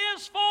joy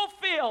is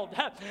fulfilled.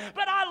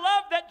 But I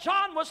love that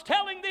John was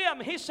telling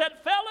them, he said,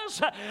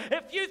 fellas,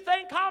 if you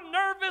think I'm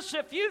nervous,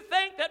 if you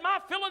think that my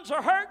feelings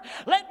are hurt,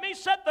 let me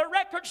set the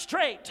record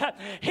straight.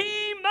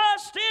 He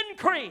must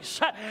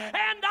increase,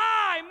 and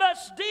I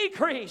must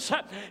decrease.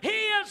 He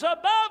is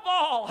above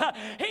all.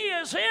 He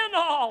is in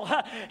all.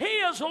 He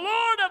is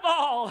Lord of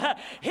all.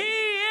 He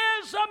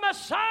is the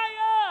Messiah.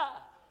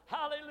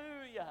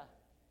 Hallelujah.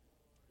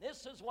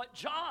 This is what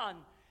John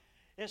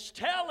is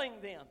telling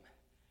them.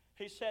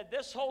 He said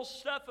this whole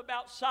stuff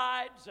about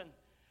sides and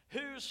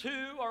who's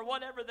who or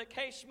whatever the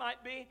case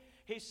might be,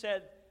 he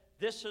said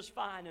this is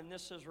fine and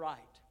this is right.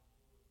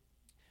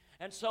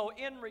 And so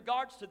in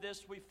regards to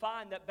this, we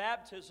find that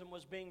baptism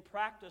was being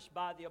practiced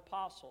by the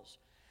apostles.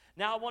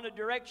 Now I want to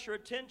direct your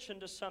attention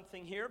to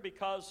something here,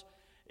 because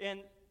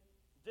in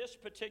this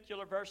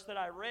particular verse that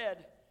I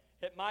read,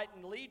 it might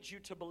lead you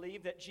to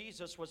believe that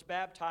Jesus was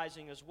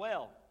baptizing as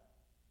well.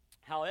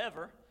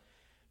 However,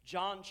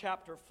 John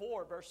chapter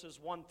 4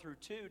 verses 1 through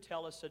 2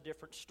 tell us a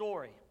different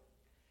story.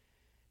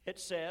 It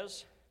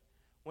says,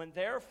 "When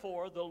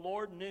therefore the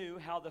Lord knew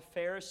how the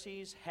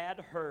Pharisees had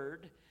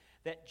heard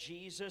that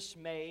Jesus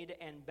made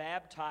and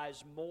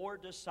baptized more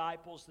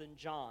disciples than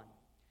John."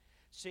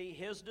 See,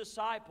 his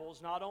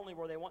disciples, not only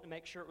were they wanting to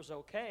make sure it was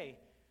okay,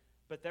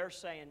 but they're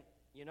saying,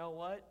 you know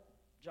what?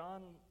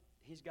 John,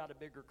 he's got a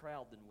bigger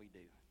crowd than we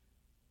do.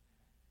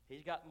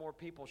 He's got more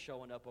people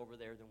showing up over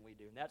there than we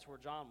do. And that's where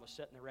John was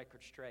setting the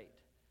record straight.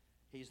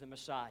 He's the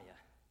Messiah.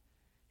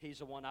 He's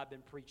the one I've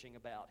been preaching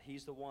about.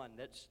 He's the one.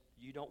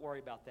 You don't worry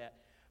about that.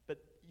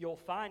 But you'll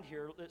find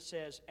here it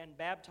says, "and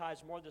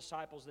baptized more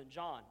disciples than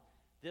John."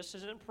 This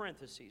is in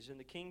parentheses. In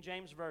the King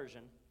James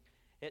Version,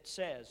 it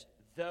says,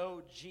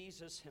 "though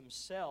Jesus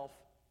himself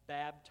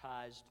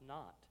baptized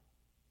not,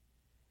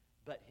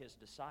 but his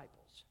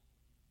disciples."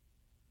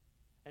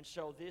 And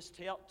so this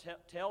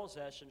tells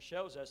us and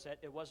shows us that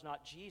it was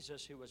not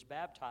Jesus who was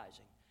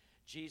baptizing.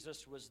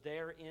 Jesus was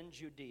there in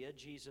Judea.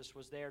 Jesus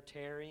was there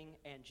tarrying,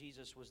 and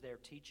Jesus was there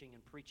teaching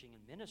and preaching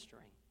and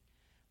ministering.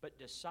 But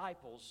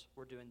disciples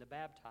were doing the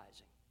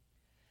baptizing.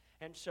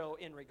 And so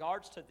in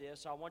regards to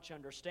this, I want you to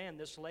understand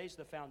this lays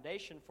the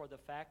foundation for the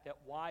fact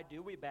that why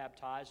do we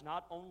baptize,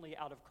 not only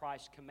out of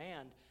Christ's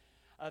command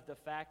of the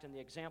fact and the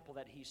example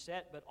that he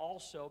set, but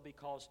also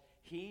because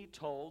he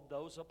told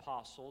those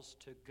apostles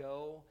to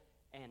go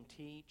and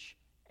teach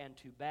and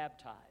to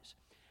baptize.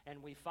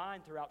 And we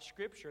find throughout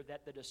Scripture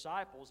that the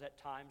disciples, at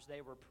times,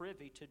 they were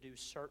privy to do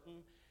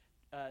certain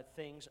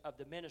things of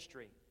the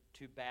ministry.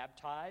 To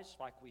baptize,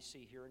 like we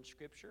see here in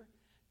Scripture,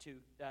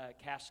 to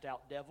cast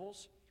out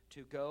devils,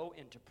 to go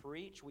and to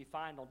preach. We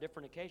find on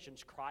different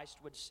occasions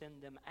Christ would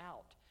send them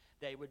out.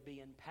 They would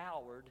be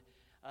empowered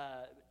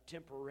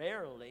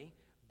temporarily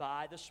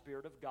by the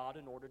Spirit of God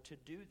in order to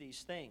do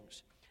these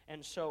things.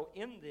 And so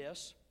in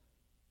this,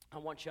 I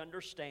want you to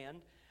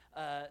understand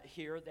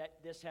here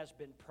that this has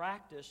been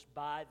practiced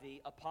by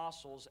the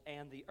apostles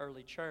and the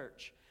early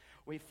church.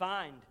 We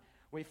find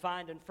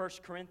in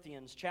 1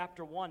 Corinthians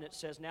chapter 1, it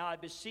says, "Now I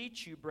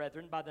beseech you,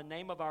 brethren, by the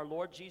name of our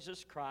Lord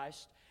Jesus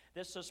Christ."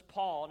 This is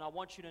Paul, and I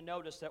want you to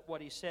notice that what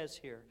he says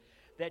here,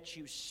 "that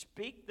you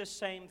speak the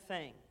same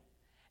thing,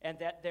 and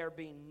that there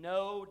be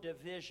no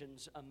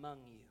divisions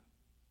among you."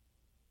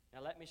 Now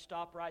let me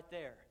stop right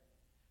there,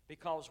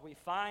 because we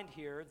find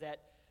here that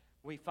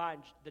we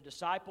find the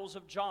disciples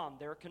of John,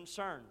 they're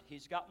concerned.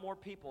 He's got more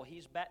people.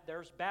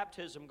 There's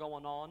baptism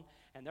going on,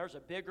 and there's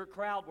a bigger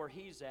crowd where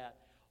he's at.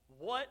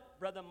 What,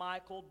 Brother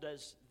Michael,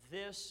 does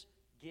this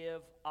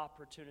give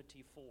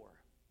opportunity for?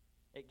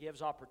 It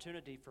gives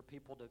opportunity for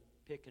people to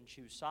pick and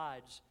choose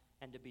sides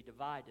and to be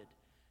divided.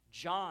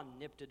 John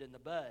nipped it in the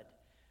bud.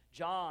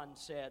 John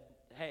said,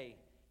 hey,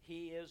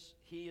 he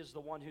is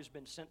the one who's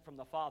been sent from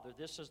the Father.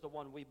 This is the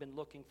one we've been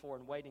looking for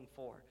and waiting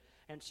for.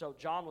 And so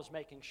John was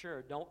making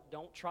sure,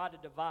 don't try to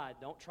divide.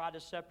 Don't try to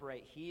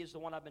separate. He is the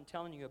one I've been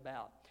telling you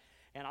about.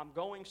 And I'm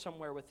going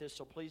somewhere with this,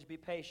 so please be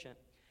patient.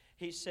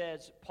 He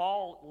says,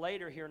 Paul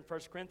later here in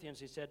 1 Corinthians,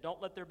 he said,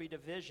 "Don't let there be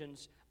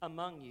divisions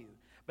among you,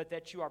 but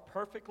that you are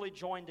perfectly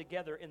joined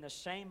together in the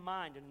same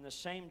mind and in the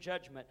same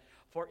judgment.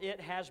 For it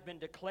has been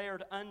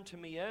declared unto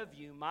me of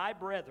you, my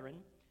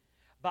brethren,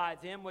 by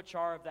them which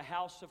are of the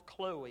house of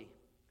Chloe,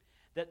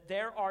 that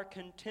there are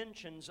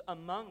contentions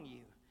among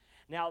you.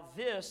 Now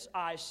this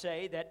I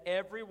say, that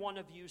every one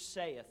of you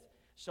saith."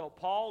 So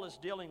Paul is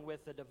dealing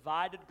with a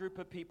divided group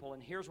of people,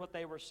 and here's what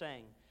they were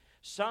saying.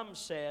 Some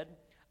said,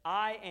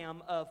 "I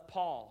am of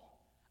Paul."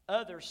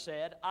 Others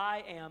said, "I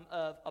am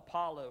of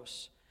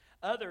Apollos."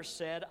 Others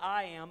said,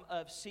 "I am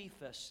of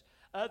Cephas."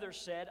 Others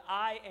said,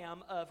 "I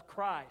am of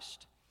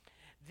Christ."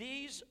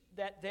 These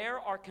that there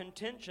are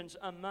contentions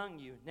among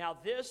you. Now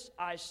this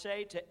I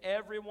say to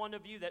every one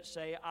of you that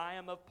say, "I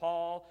am of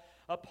Paul,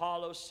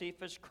 Apollos,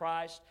 Cephas,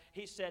 Christ."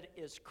 He said,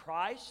 "Is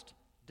Christ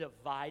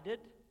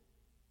divided?"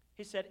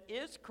 He said,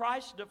 "Is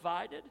Christ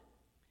divided?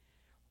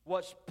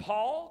 Was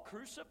Paul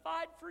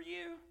crucified for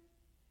you?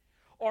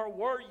 Or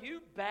were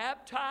you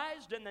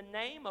baptized in the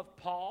name of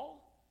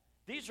Paul?"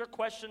 These are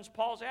questions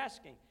Paul's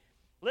asking.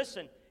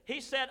 Listen,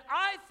 he said,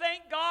 "I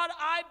thank God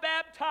I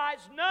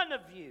baptized none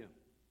of you."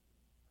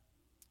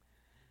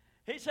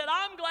 He said,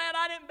 "I'm glad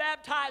I didn't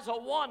baptize a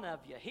one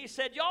of you." He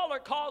said, "Y'all are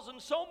causing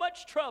so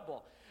much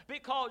trouble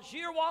because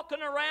you're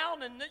walking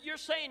around and you're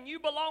saying you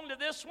belong to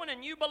this one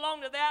and you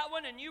belong to that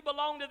one and you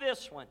belong to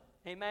this one."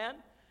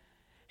 Amen?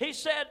 He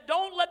said,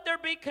 "Don't let there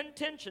be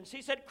contentions."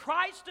 He said,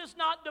 "Christ is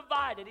not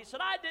divided." He said,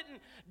 "I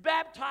didn't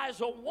baptize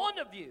a one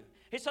of you."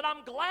 He said,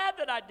 "I'm glad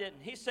that I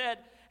didn't." He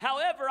said,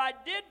 "However, I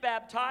did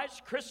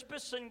baptize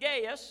Crispus and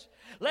Gaius,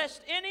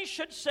 lest any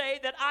should say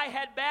that I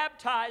had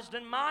baptized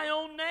in my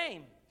own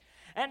name.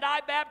 And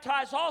I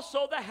baptize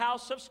also the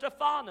house of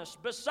Stephanas.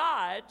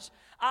 Besides,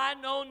 I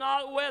know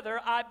not whether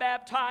I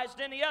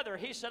baptized any other.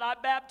 He said, I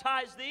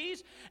baptized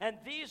these, and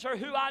these are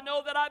who I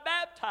know that I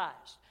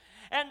baptized.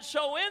 And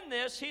so in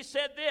this, he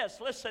said this,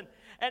 listen,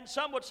 and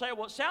some would say,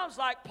 well, it sounds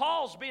like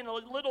Paul's being a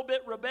little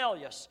bit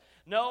rebellious.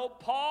 No,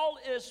 Paul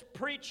is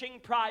preaching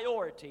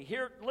priority.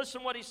 Here,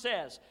 listen what he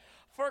says.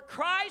 For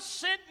Christ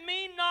sent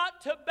me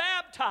not to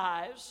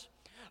baptize,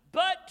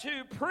 but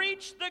to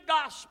preach the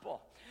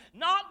gospel,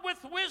 not with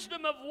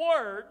wisdom of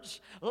words,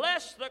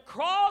 lest the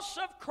cross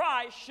of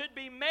Christ should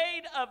be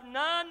made of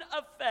none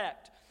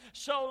effect.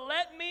 So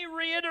let me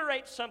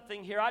reiterate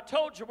something here. I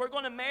told you we're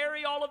going to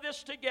marry all of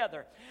this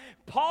together.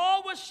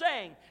 Paul was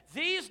saying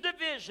these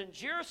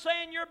divisions, you're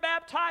saying you're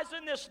baptized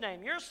in this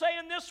name. You're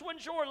saying this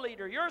one's your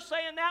leader. You're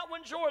saying that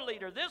one's your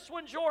leader. This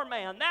one's your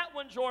man. That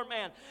one's your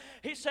man.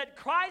 He said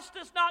Christ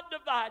is not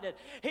divided.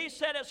 He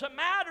said, as a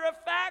matter of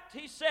fact,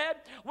 he said,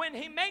 when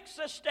he makes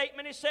this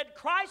statement, he said,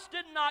 Christ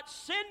did not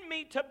send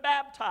me to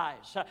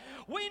baptize.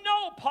 We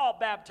know Paul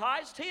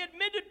baptized. He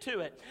admitted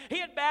to it. He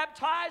had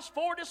baptized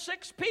 4 to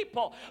 6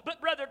 people.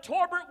 But Brother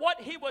Torbert,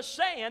 what he was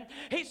saying,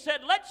 he said,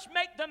 let's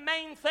make the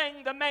main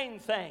thing the main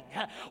thing.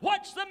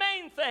 What's the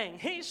main thing?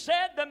 He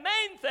said the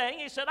main thing,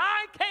 he said,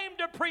 I came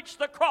to preach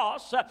the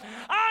cross.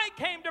 I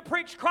came to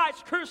preach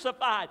Christ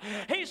crucified.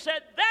 He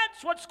said,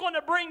 that's what's going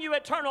to bring you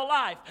eternal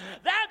life.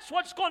 That's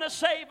what's going to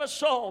save a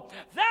soul.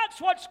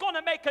 That's what's going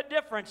to make a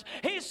difference.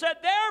 He said,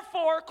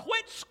 therefore,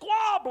 quit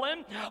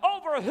squabbling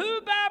over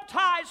who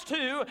baptized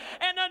who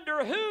and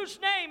under whose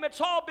name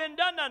it's all been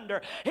done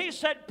under. He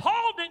said,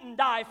 Paul didn't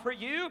die for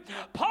you.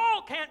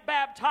 Paul can't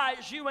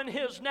baptize you in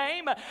his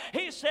name.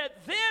 He said,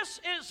 this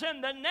is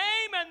in the name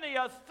and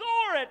the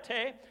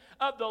authority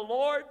of the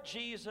Lord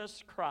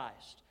Jesus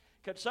Christ.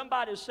 Could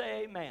somebody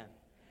say amen?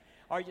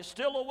 Are you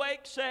still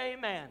awake? Say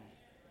amen.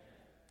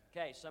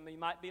 Okay, some of you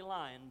might be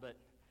lying, but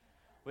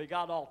we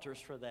got altars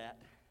for that.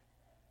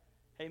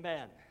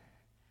 Amen.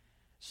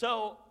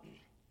 So,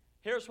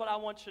 here's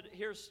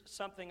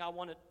something I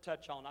want to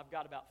touch on. I've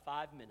got about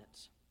 5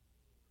 minutes.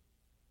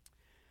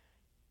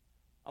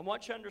 I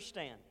want you to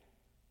understand,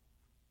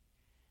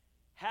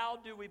 how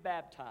do we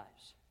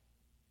baptize?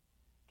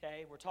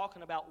 Okay, we're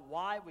talking about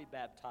why we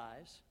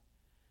baptize,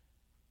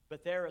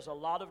 but there is a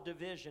lot of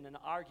division and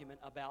argument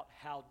about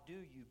how do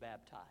you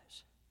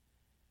baptize.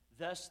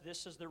 Thus,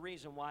 this is the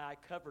reason why I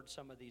covered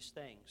some of these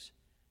things,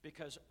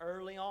 because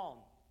early on,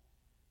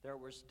 there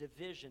was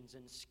divisions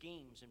and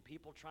schemes and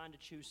people trying to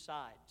choose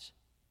sides.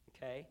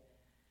 Okay,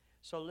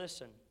 so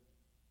listen.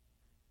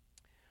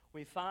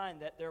 We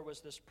find that there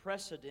was this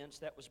precedence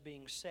that was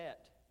being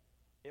set.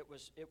 It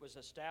was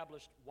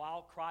established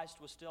while Christ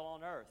was still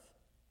on earth.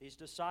 These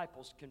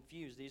disciples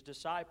confused. These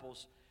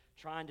disciples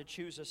trying to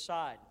choose a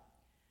side.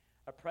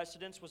 A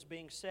precedence was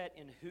being set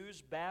in whose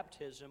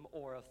baptism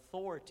or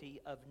authority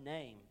of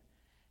name,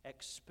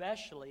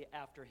 especially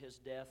after his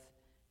death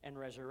and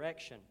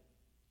resurrection.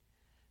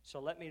 So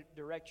let me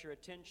direct your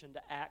attention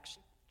to Acts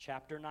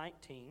chapter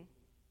 19.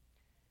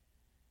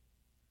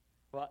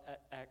 Well,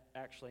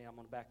 actually, I'm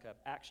going to back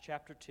up. Acts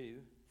chapter 2,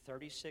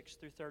 36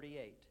 through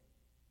 38.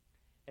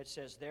 It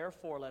says,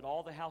 therefore, let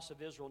all the house of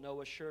Israel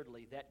know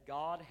assuredly that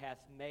God hath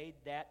made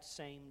that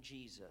same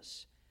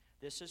Jesus.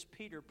 This is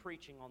Peter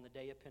preaching on the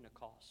day of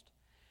Pentecost.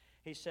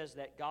 He says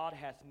that God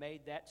hath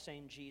made that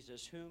same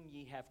Jesus, whom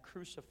ye have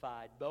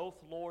crucified,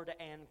 both Lord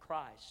and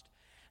Christ.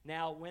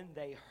 Now, when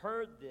they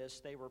heard this,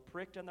 they were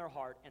pricked in their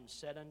heart and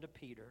said unto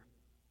Peter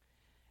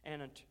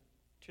and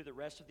unto the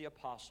rest of the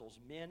apostles,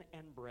 men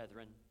and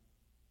brethren,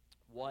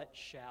 what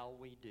shall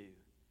we do?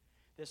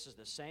 This is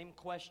the same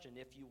question,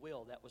 if you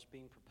will, that was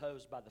being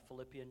proposed by the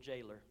Philippian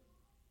jailer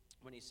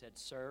when he said,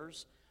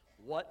 sirs,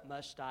 what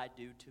must I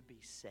do to be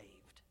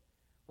saved?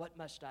 What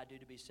must I do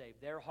to be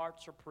saved? Their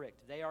hearts are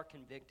pricked. They are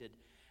convicted.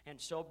 And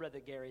so, Brother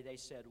Gary, they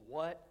said,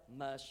 what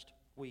must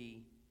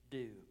we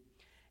do?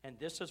 And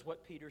this is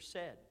what Peter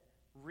said.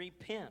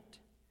 Repent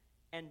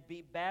and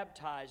be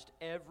baptized,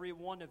 every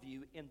one of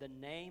you, in the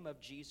name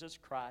of Jesus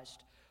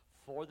Christ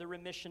for the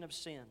remission of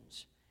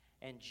sins,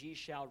 and ye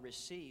shall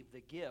receive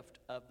the gift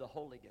of the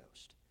Holy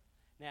Ghost.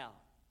 Now,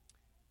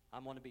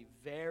 I'm going to be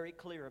very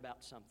clear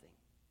about something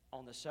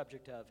on the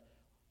subject of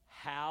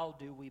how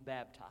do we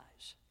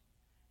baptize.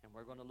 And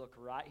we're going to look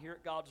right here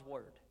at God's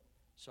Word.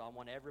 So I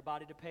want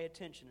everybody to pay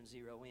attention and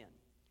zero in.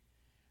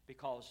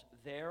 Because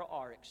there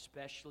are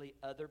especially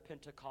other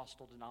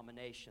Pentecostal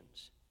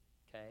denominations,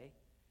 okay?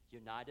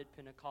 United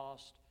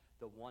Pentecost,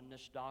 the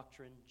Oneness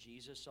Doctrine,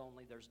 Jesus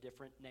only. There's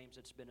different names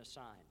that's been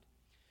assigned.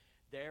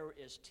 There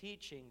is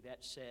teaching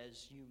that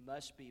says you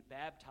must be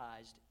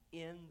baptized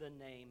in the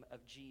name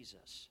of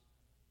Jesus,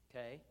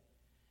 okay?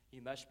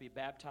 You must be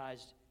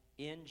baptized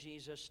in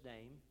Jesus'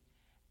 name,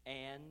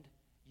 and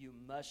you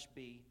must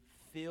be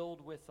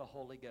filled with the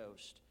Holy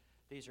Ghost.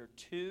 These are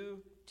two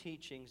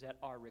teachings that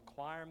are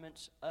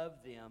requirements of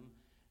them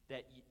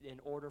that in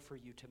order for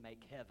you to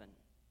make heaven,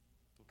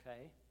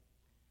 okay?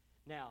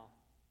 Now,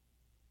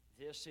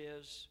 this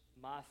is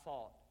my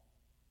thought.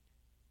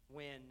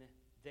 When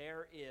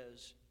there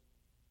is,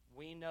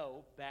 we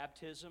know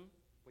baptism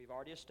we've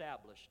already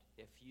established,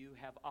 if you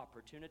have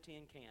opportunity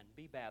and can,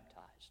 be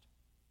baptized.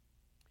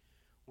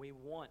 We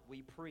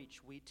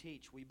preach, we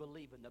teach, we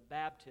believe in the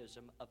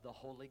baptism of the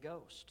Holy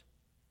Ghost.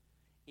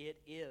 It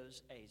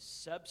is a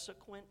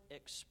subsequent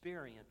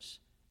experience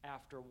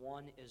after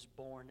one is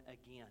born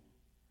again.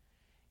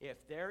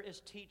 If there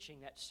is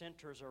teaching that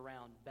centers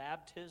around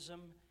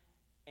baptism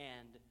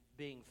and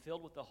being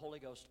filled with the Holy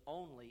Ghost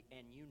only,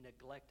 and you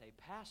neglect a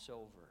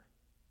Passover,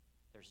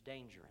 there's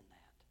danger in that.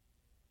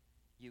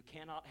 You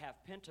cannot have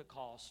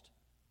Pentecost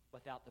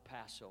without the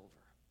Passover.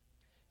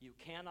 You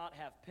cannot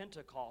have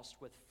Pentecost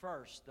with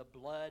first the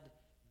blood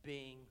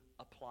being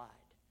applied.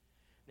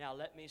 Now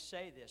let me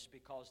say this,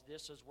 because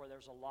this is where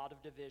there's a lot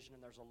of division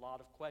and there's a lot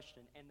of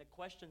question. And the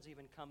questions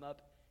even come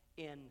up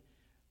in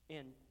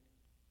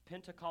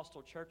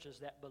Pentecostal churches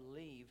that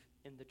believe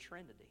in the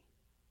Trinity.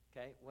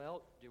 Okay,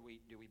 well, do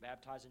we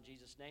baptize in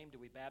Jesus' name? Do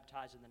we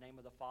baptize in the name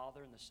of the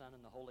Father and the Son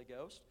and the Holy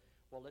Ghost?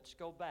 Well, let's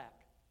go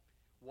back.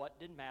 What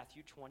did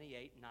Matthew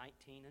 28,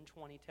 19, and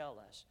 20 tell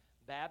us?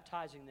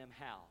 Baptizing them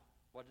how?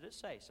 What did it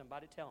say?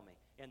 Somebody tell me.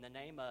 In the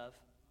name of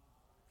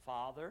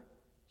Father,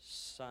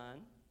 Son,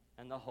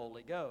 and the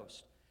Holy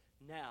Ghost.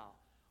 Now,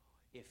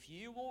 if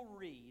you will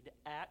read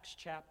Acts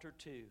chapter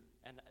 2,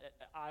 and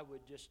I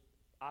would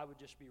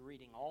just be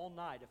reading all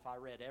night if I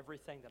read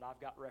everything that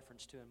I've got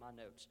reference to in my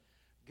notes.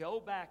 Go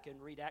back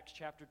and read Acts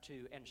chapter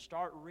 2 and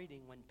start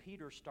reading when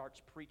Peter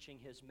starts preaching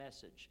his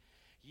message.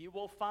 You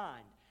will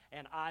find,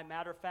 and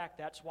matter of fact,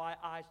 that's why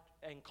I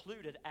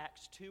included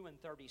Acts 2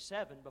 and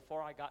 37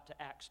 before I got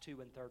to Acts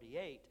 2 and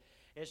 38,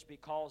 is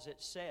because it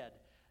said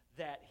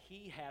that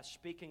he has,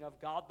 speaking of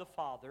God the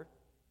Father,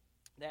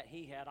 that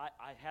he had, I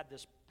had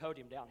this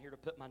podium down here to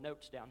put my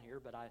notes down here,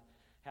 but I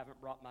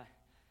haven't brought my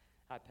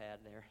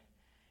iPad there.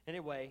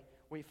 Anyway,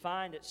 we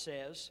find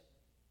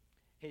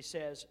he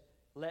says,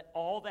 let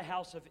all the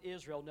house of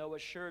Israel know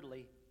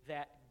assuredly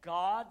that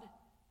God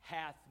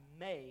hath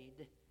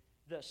made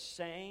the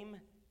same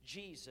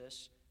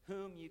Jesus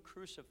whom you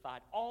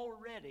crucified.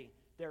 Already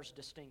there's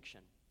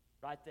distinction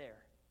right there.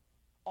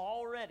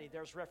 Already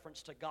there's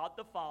reference to God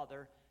the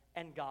Father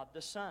and God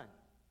the Son.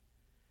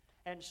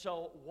 And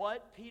so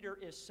what Peter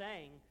is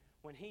saying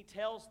when he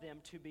tells them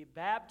to be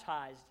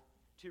baptized,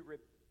 to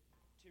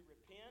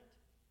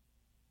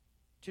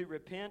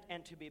repent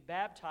and to be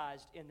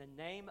baptized in the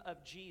name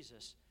of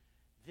Jesus,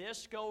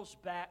 this goes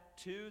back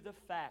to the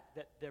fact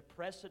that the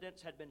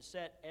precedents had been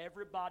set.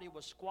 Everybody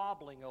was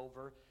squabbling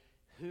over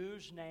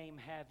whose name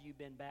have you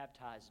been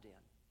baptized in.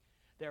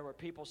 There were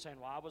people saying,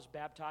 well, I was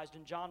baptized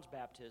in John's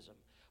baptism.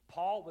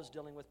 Paul was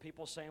dealing with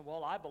people saying,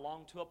 well, I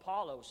belong to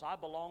Apollos. I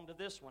belong to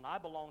this one. I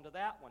belong to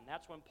that one.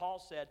 That's when Paul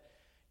said,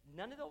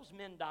 none of those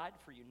men died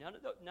for you.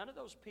 None of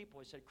those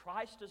people. He said,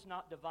 Christ is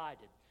not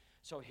divided.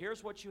 So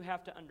here's what you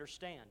have to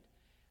understand.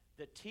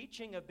 The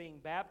teaching of being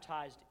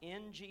baptized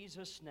in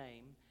Jesus'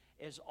 name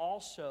is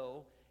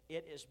also,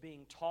 it is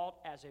being taught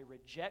as a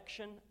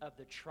rejection of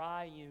the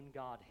triune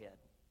Godhead.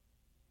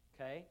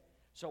 Okay?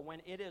 So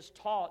when it is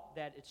taught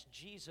that it's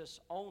Jesus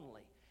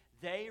only,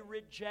 they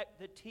reject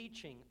the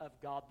teaching of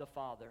God the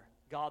Father,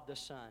 God the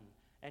Son,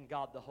 and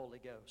God the Holy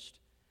Ghost.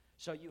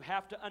 So you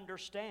have to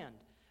understand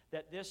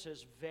that this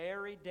is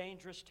very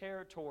dangerous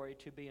territory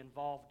to be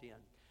involved in.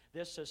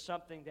 This is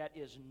something that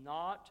is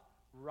not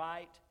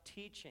right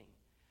teaching.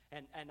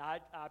 And I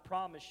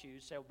promise you,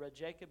 say, well, Brother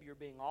Jacob, you're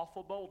being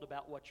awful bold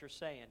about what you're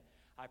saying.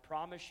 I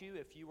promise you,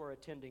 if you were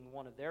attending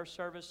one of their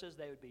services,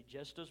 they would be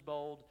just as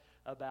bold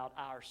about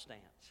our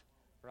stance,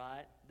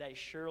 right? They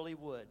surely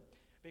would.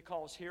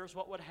 Because here's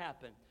what would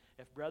happen.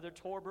 If Brother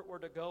Torbert were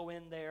to go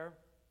in there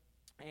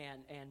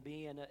and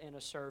be in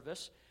a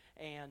service,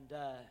 and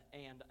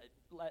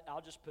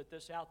I'll just put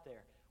this out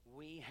there.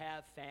 We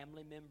have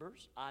family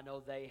members. I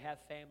know they have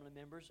family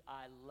members.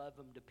 I love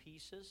them to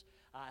pieces.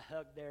 I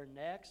hug their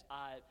necks.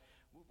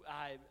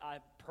 I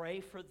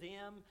pray for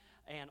them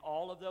and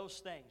all of those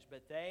things.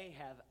 But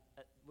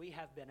we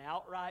have been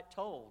outright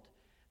told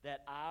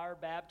that our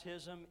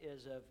baptism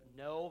is of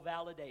no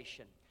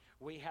validation.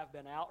 We have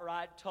been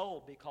outright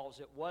told, because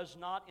it was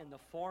not in the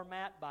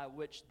format by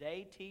which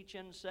they teach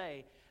and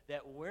say,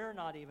 that we're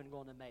not even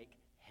going to make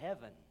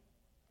heaven.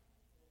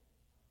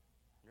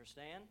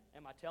 Understand?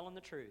 Am I telling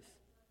the truth?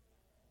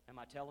 Am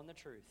I telling the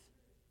truth?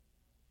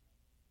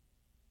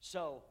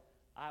 So,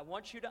 I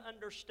want you to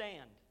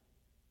understand.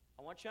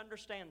 I want you to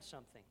understand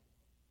something.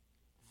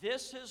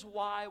 This is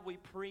why we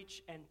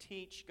preach and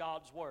teach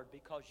God's Word.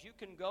 Because you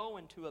can go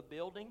into a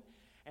building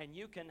and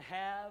you can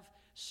have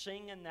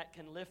singing that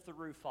can lift the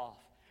roof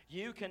off.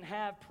 You can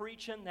have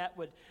preaching that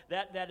would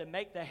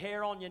make the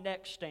hair on your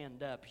neck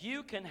stand up.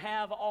 You can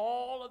have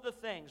all of the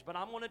things. But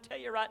I'm going to tell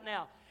you right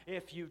now,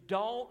 If you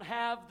don't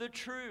have the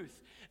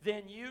truth,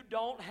 then you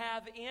don't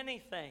have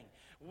anything.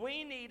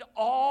 We need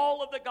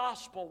all of the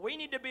gospel. We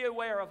need to be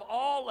aware of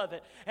all of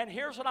it. And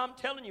here's what I'm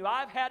telling you.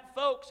 I've had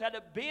folks that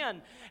have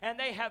been, and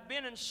they have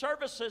been in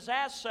services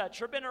as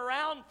such, or been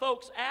around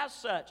folks as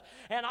such.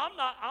 And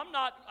I'm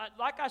not,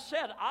 like I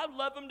said, I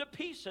love them to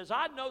pieces.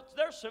 I know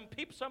there's some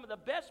people, some of the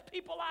best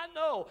people I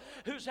know,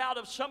 who's out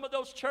of some of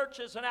those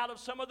churches and out of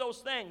some of those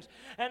things.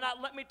 And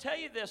let me tell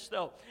you this,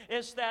 though,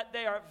 is that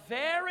they are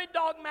very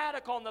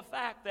dogmatic on the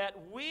fact that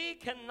we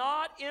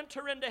cannot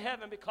enter into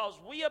heaven because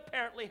we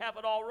apparently have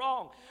it all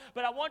wrong.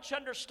 But I want you to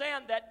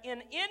understand that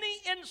in any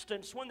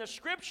instance when the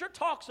Scripture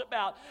talks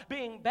about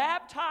being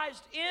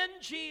baptized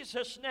in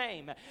Jesus'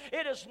 name,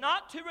 it is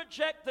not to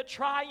reject the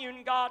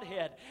triune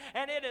Godhead,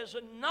 and it is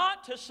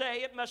not to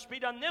say it must be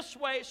done this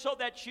way so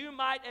that you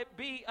might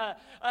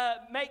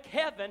make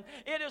heaven.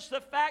 It is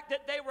the fact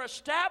that they were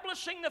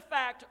establishing the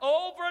fact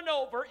over and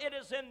over. It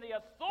is in the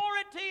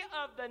authority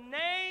of the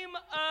name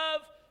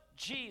of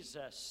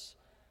Jesus.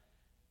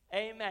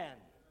 Amen.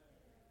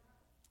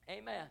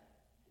 Amen.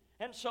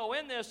 And so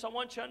in this, I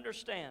want you to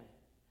understand,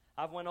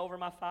 I've went over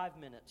my 5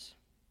 minutes. Is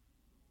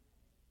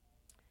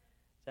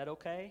that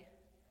okay?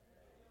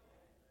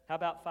 How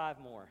about 5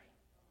 more?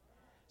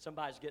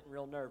 Somebody's getting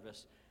real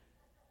nervous.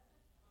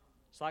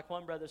 It's like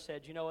one brother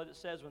said, you know what it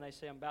says when they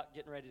say I'm about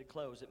getting ready to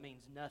close? It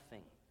means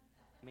nothing.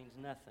 It means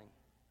nothing.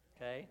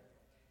 Okay?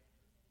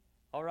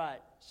 All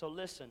right, so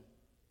listen.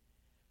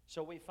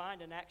 So we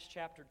find in Acts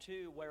chapter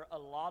 2 where a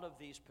lot of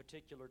these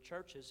particular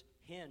churches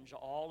hinge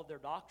all of their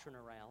doctrine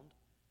around.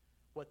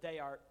 What they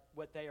are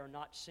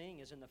not seeing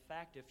is in the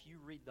fact, if you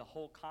read the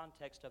whole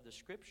context of the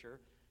Scripture,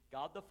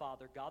 God the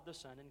Father, God the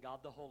Son, and God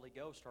the Holy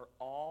Ghost are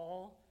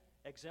all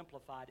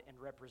exemplified and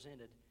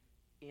represented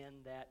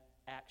in that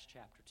Acts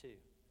chapter 2.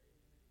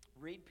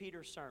 Read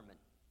Peter's sermon.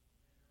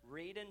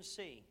 Read and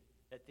see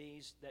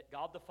that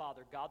God the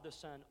Father, God the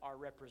Son are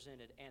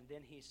represented. And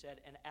then he said,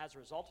 and as a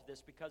result of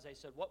this, because they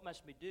said, what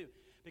must we do?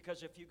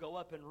 Because if you go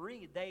up and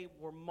read, they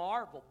were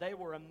marveled. They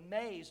were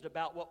amazed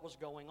about what was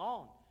going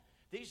on.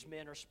 These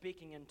men are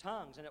speaking in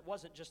tongues, and it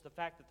wasn't just the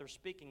fact that they're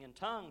speaking in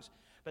tongues,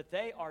 but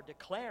they are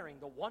declaring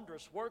the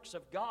wondrous works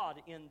of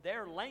God in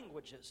their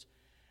languages.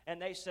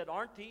 And they said,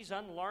 aren't these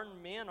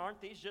unlearned men? Aren't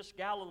these just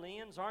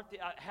Galileans?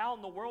 How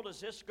in the world is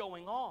this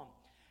going on?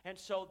 And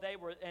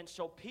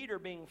so Peter,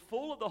 being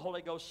full of the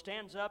Holy Ghost,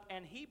 stands up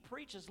and he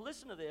preaches.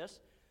 Listen to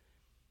this.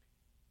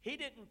 He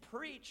didn't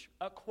preach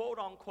a quote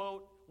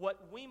unquote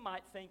what we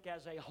might think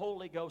as a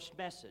Holy Ghost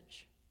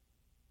message.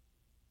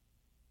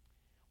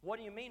 What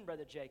do you mean,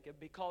 Brother Jacob?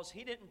 Because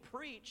he didn't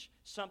preach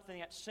something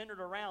that centered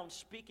around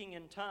speaking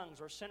in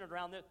tongues or centered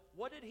around this.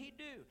 What did he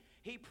do?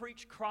 He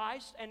preached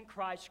Christ and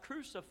Christ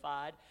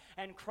crucified,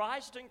 and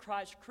Christ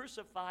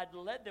crucified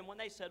led them when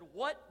they said,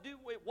 what do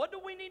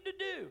we need to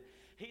do?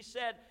 He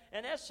said,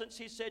 in essence,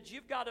 he said,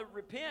 you've got to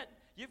repent.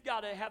 You've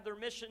got to have the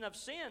remission of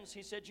sins.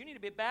 He said, you need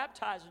to be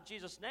baptized in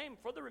Jesus' name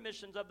for the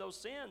remissions of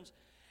those sins.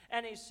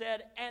 And he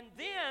said, and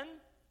then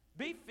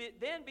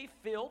be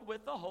filled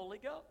with the Holy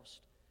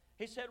Ghost.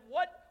 He said,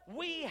 what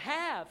we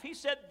have. He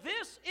said,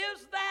 this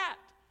is that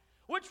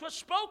which was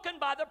spoken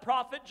by the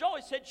prophet Joel.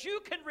 He said, you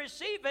can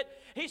receive it.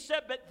 He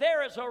said, but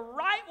there is a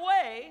right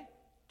way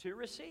to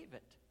receive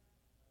it.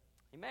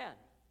 Amen.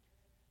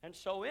 And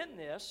so in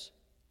this,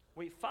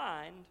 we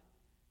find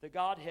the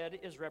Godhead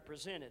is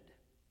represented.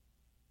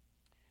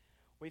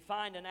 We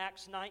find in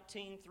Acts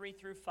 19, 3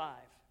 through 5.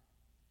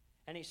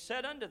 And he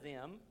said unto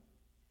them,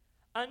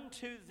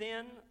 unto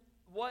then,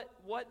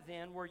 what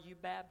then were you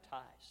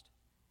baptized?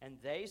 And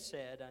they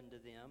said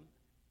unto them,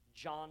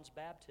 John's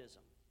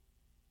baptism.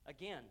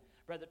 Again,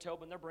 Brother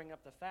Tobin, they're bringing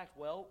up the fact,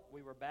 well,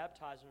 we were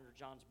baptized under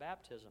John's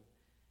baptism.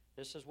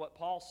 This is what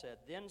Paul said.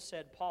 Then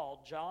said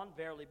Paul, John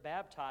verily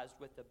baptized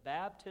with the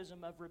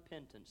baptism of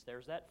repentance.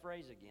 There's that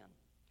phrase again.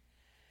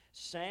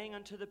 Saying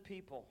unto the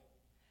people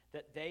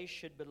that they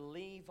should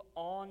believe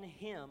on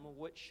him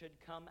which should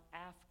come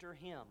after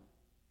him.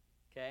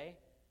 Okay?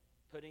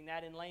 Putting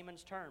that in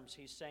layman's terms,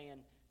 he's saying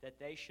that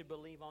they should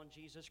believe on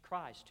Jesus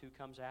Christ who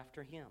comes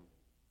after him.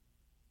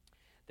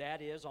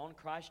 That is, on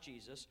Christ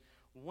Jesus.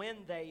 When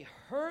they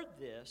heard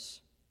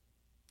this,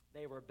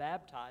 they were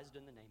baptized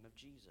in the name of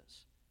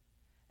Jesus.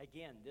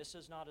 Again, this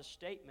is not a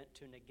statement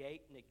to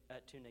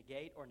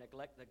negate or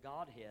neglect the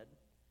Godhead,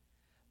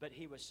 but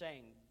he was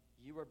saying,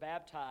 you were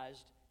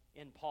baptized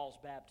in Paul's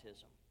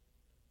baptism.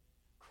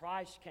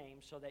 Christ came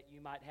so that you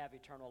might have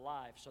eternal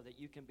life, so that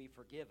you can be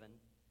forgiven.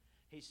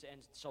 He said,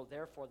 and so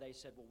therefore they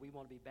said, well, we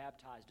want to be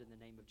baptized in the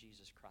name of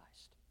Jesus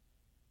Christ.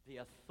 The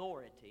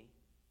authority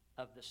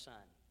of the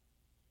Son.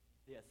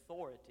 The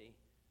authority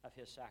of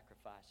his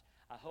sacrifice.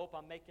 I hope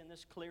I'm making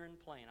this clear and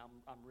plain.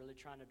 I'm really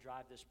trying to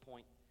drive this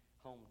point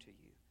home to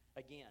you.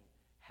 Again,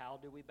 how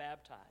do we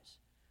baptize?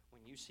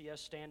 When you see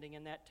us standing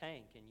in that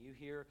tank and you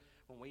hear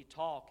when we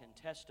talk and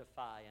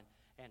testify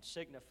and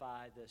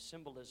signify the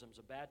symbolisms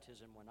of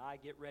baptism, when I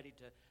get ready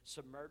to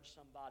submerge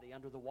somebody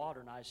under the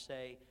water and I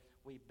say,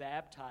 we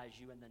baptize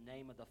you in the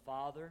name of the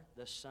Father,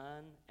 the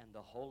Son, and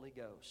the Holy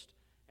Ghost.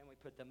 And we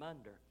put them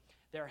under.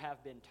 There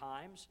have been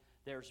times,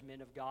 there's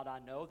men of God I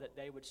know that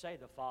they would say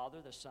the Father,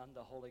 the Son,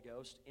 the Holy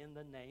Ghost in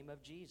the name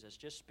of Jesus,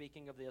 just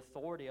speaking of the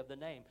authority of the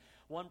name.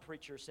 One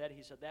preacher said,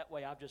 he said, that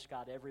way I've just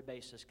got every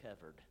basis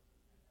covered.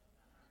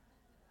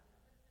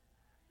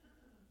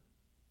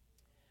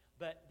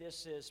 But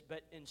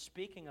in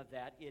speaking of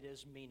that, it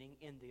is meaning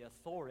in the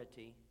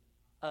authority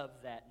of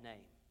that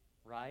name,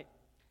 right?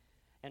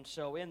 And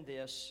so in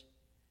this,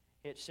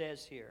 it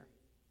says here,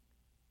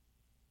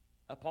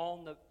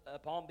 upon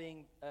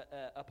being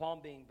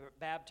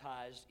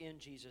baptized in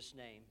Jesus'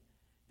 name,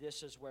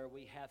 this is where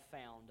we have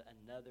found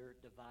another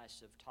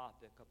divisive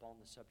topic upon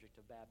the subject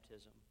of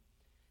baptism.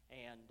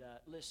 And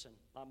listen,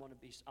 I want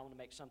to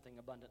make something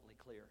abundantly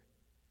clear.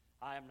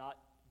 I am not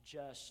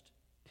just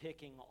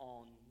picking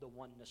on the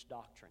oneness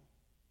doctrine,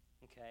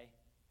 okay?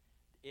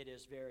 It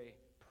is very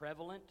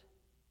prevalent,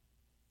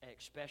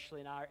 especially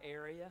in our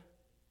area,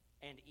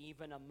 and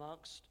even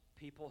amongst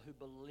people who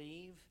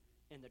believe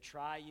in the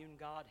triune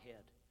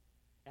Godhead.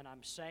 And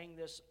I'm saying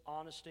this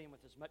honesty and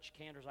with as much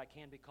candor as I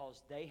can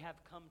because they have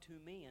come to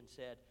me and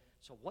said,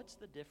 so what's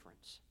the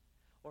difference?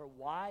 Or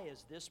why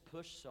is this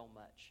pushed so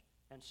much?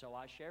 And so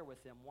I share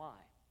with them why.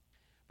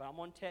 But I'm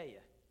going to tell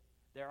you,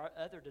 there are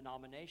other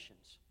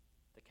denominations.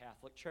 The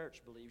Catholic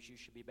Church believes you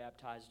should be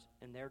baptized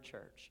in their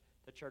church.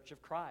 The Church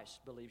of Christ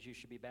believes you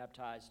should be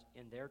baptized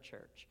in their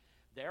church.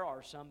 There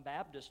are some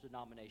Baptist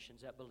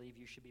denominations that believe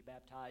you should be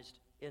baptized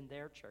in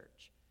their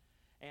church.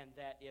 And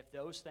that if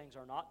those things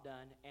are not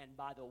done, and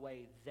by the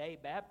way they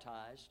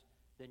baptized,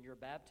 then your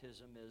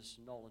baptism is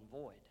null and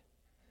void.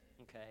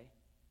 Okay?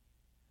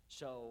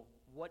 So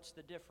what's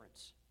the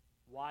difference?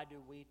 Why do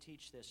we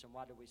teach this and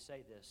why do we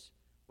say this?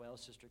 Well,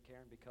 Sister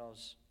Karen,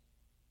 because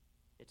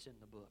it's in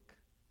the book.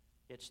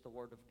 It's the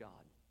Word of God.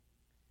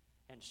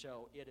 And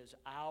so it is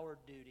our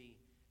duty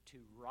to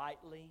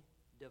rightly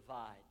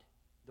divide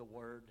the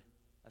word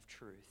of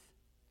truth.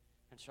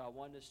 And so I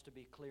want us to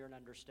be clear and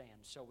understand.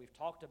 So we've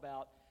talked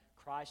about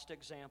Christ's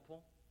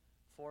example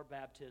for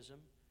baptism.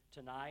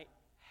 Tonight,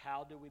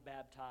 how do we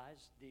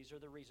baptize? These are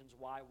the reasons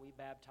why we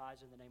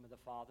baptize in the name of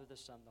the Father, the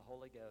Son, the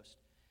Holy Ghost.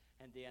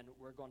 And then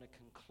we're going to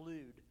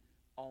conclude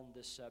on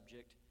this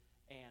subject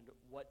and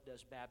what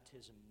does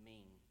baptism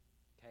mean.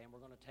 Okay, and we're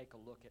going to take a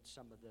look at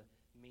some of the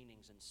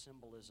meanings and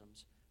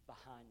symbolisms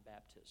behind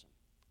baptism.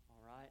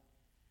 All right?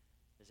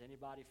 Does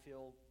anybody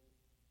feel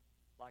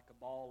like a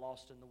ball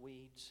lost in the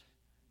weeds?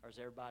 Or is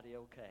everybody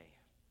okay?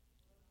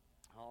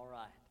 All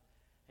right.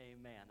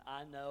 Amen.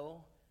 I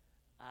know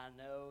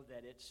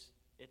that it's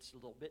a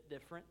little bit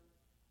different.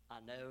 I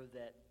know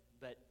that,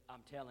 but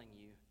I'm telling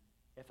you,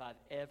 if I've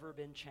ever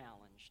been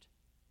challenged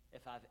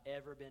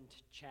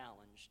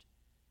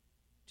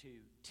to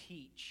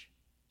teach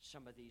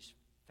some of these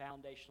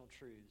foundational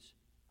truths,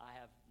 I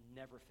have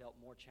never felt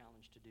more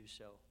challenged to do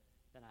so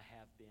than I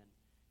have been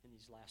in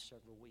these last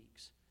several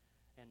weeks.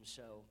 And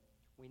so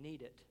we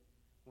need it.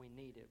 We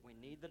need it. We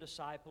need the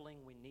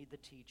discipling. We need the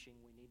teaching.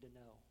 We need to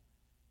know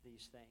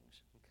these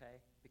things,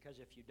 okay? Because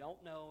if you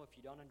don't know, if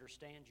you don't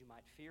understand, you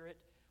might fear it.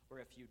 Or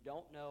if you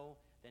don't know,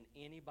 then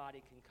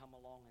anybody can come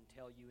along and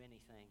tell you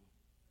anything.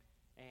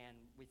 And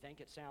we think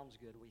it sounds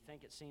good. We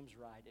think it seems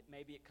right.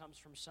 Maybe it comes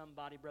from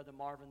somebody, Brother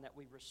Marvin, that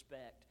we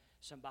respect,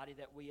 somebody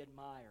that we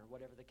admire,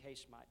 whatever the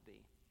case might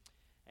be.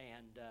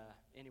 And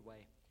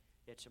anyway,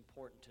 it's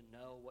important to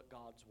know what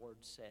God's Word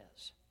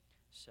says.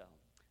 So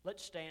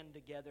let's stand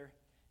together.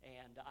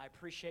 And I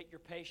appreciate your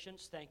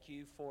patience. Thank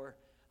you for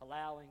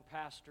allowing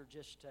Pastor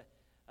just to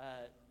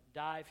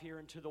dive here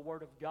into the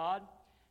Word of God.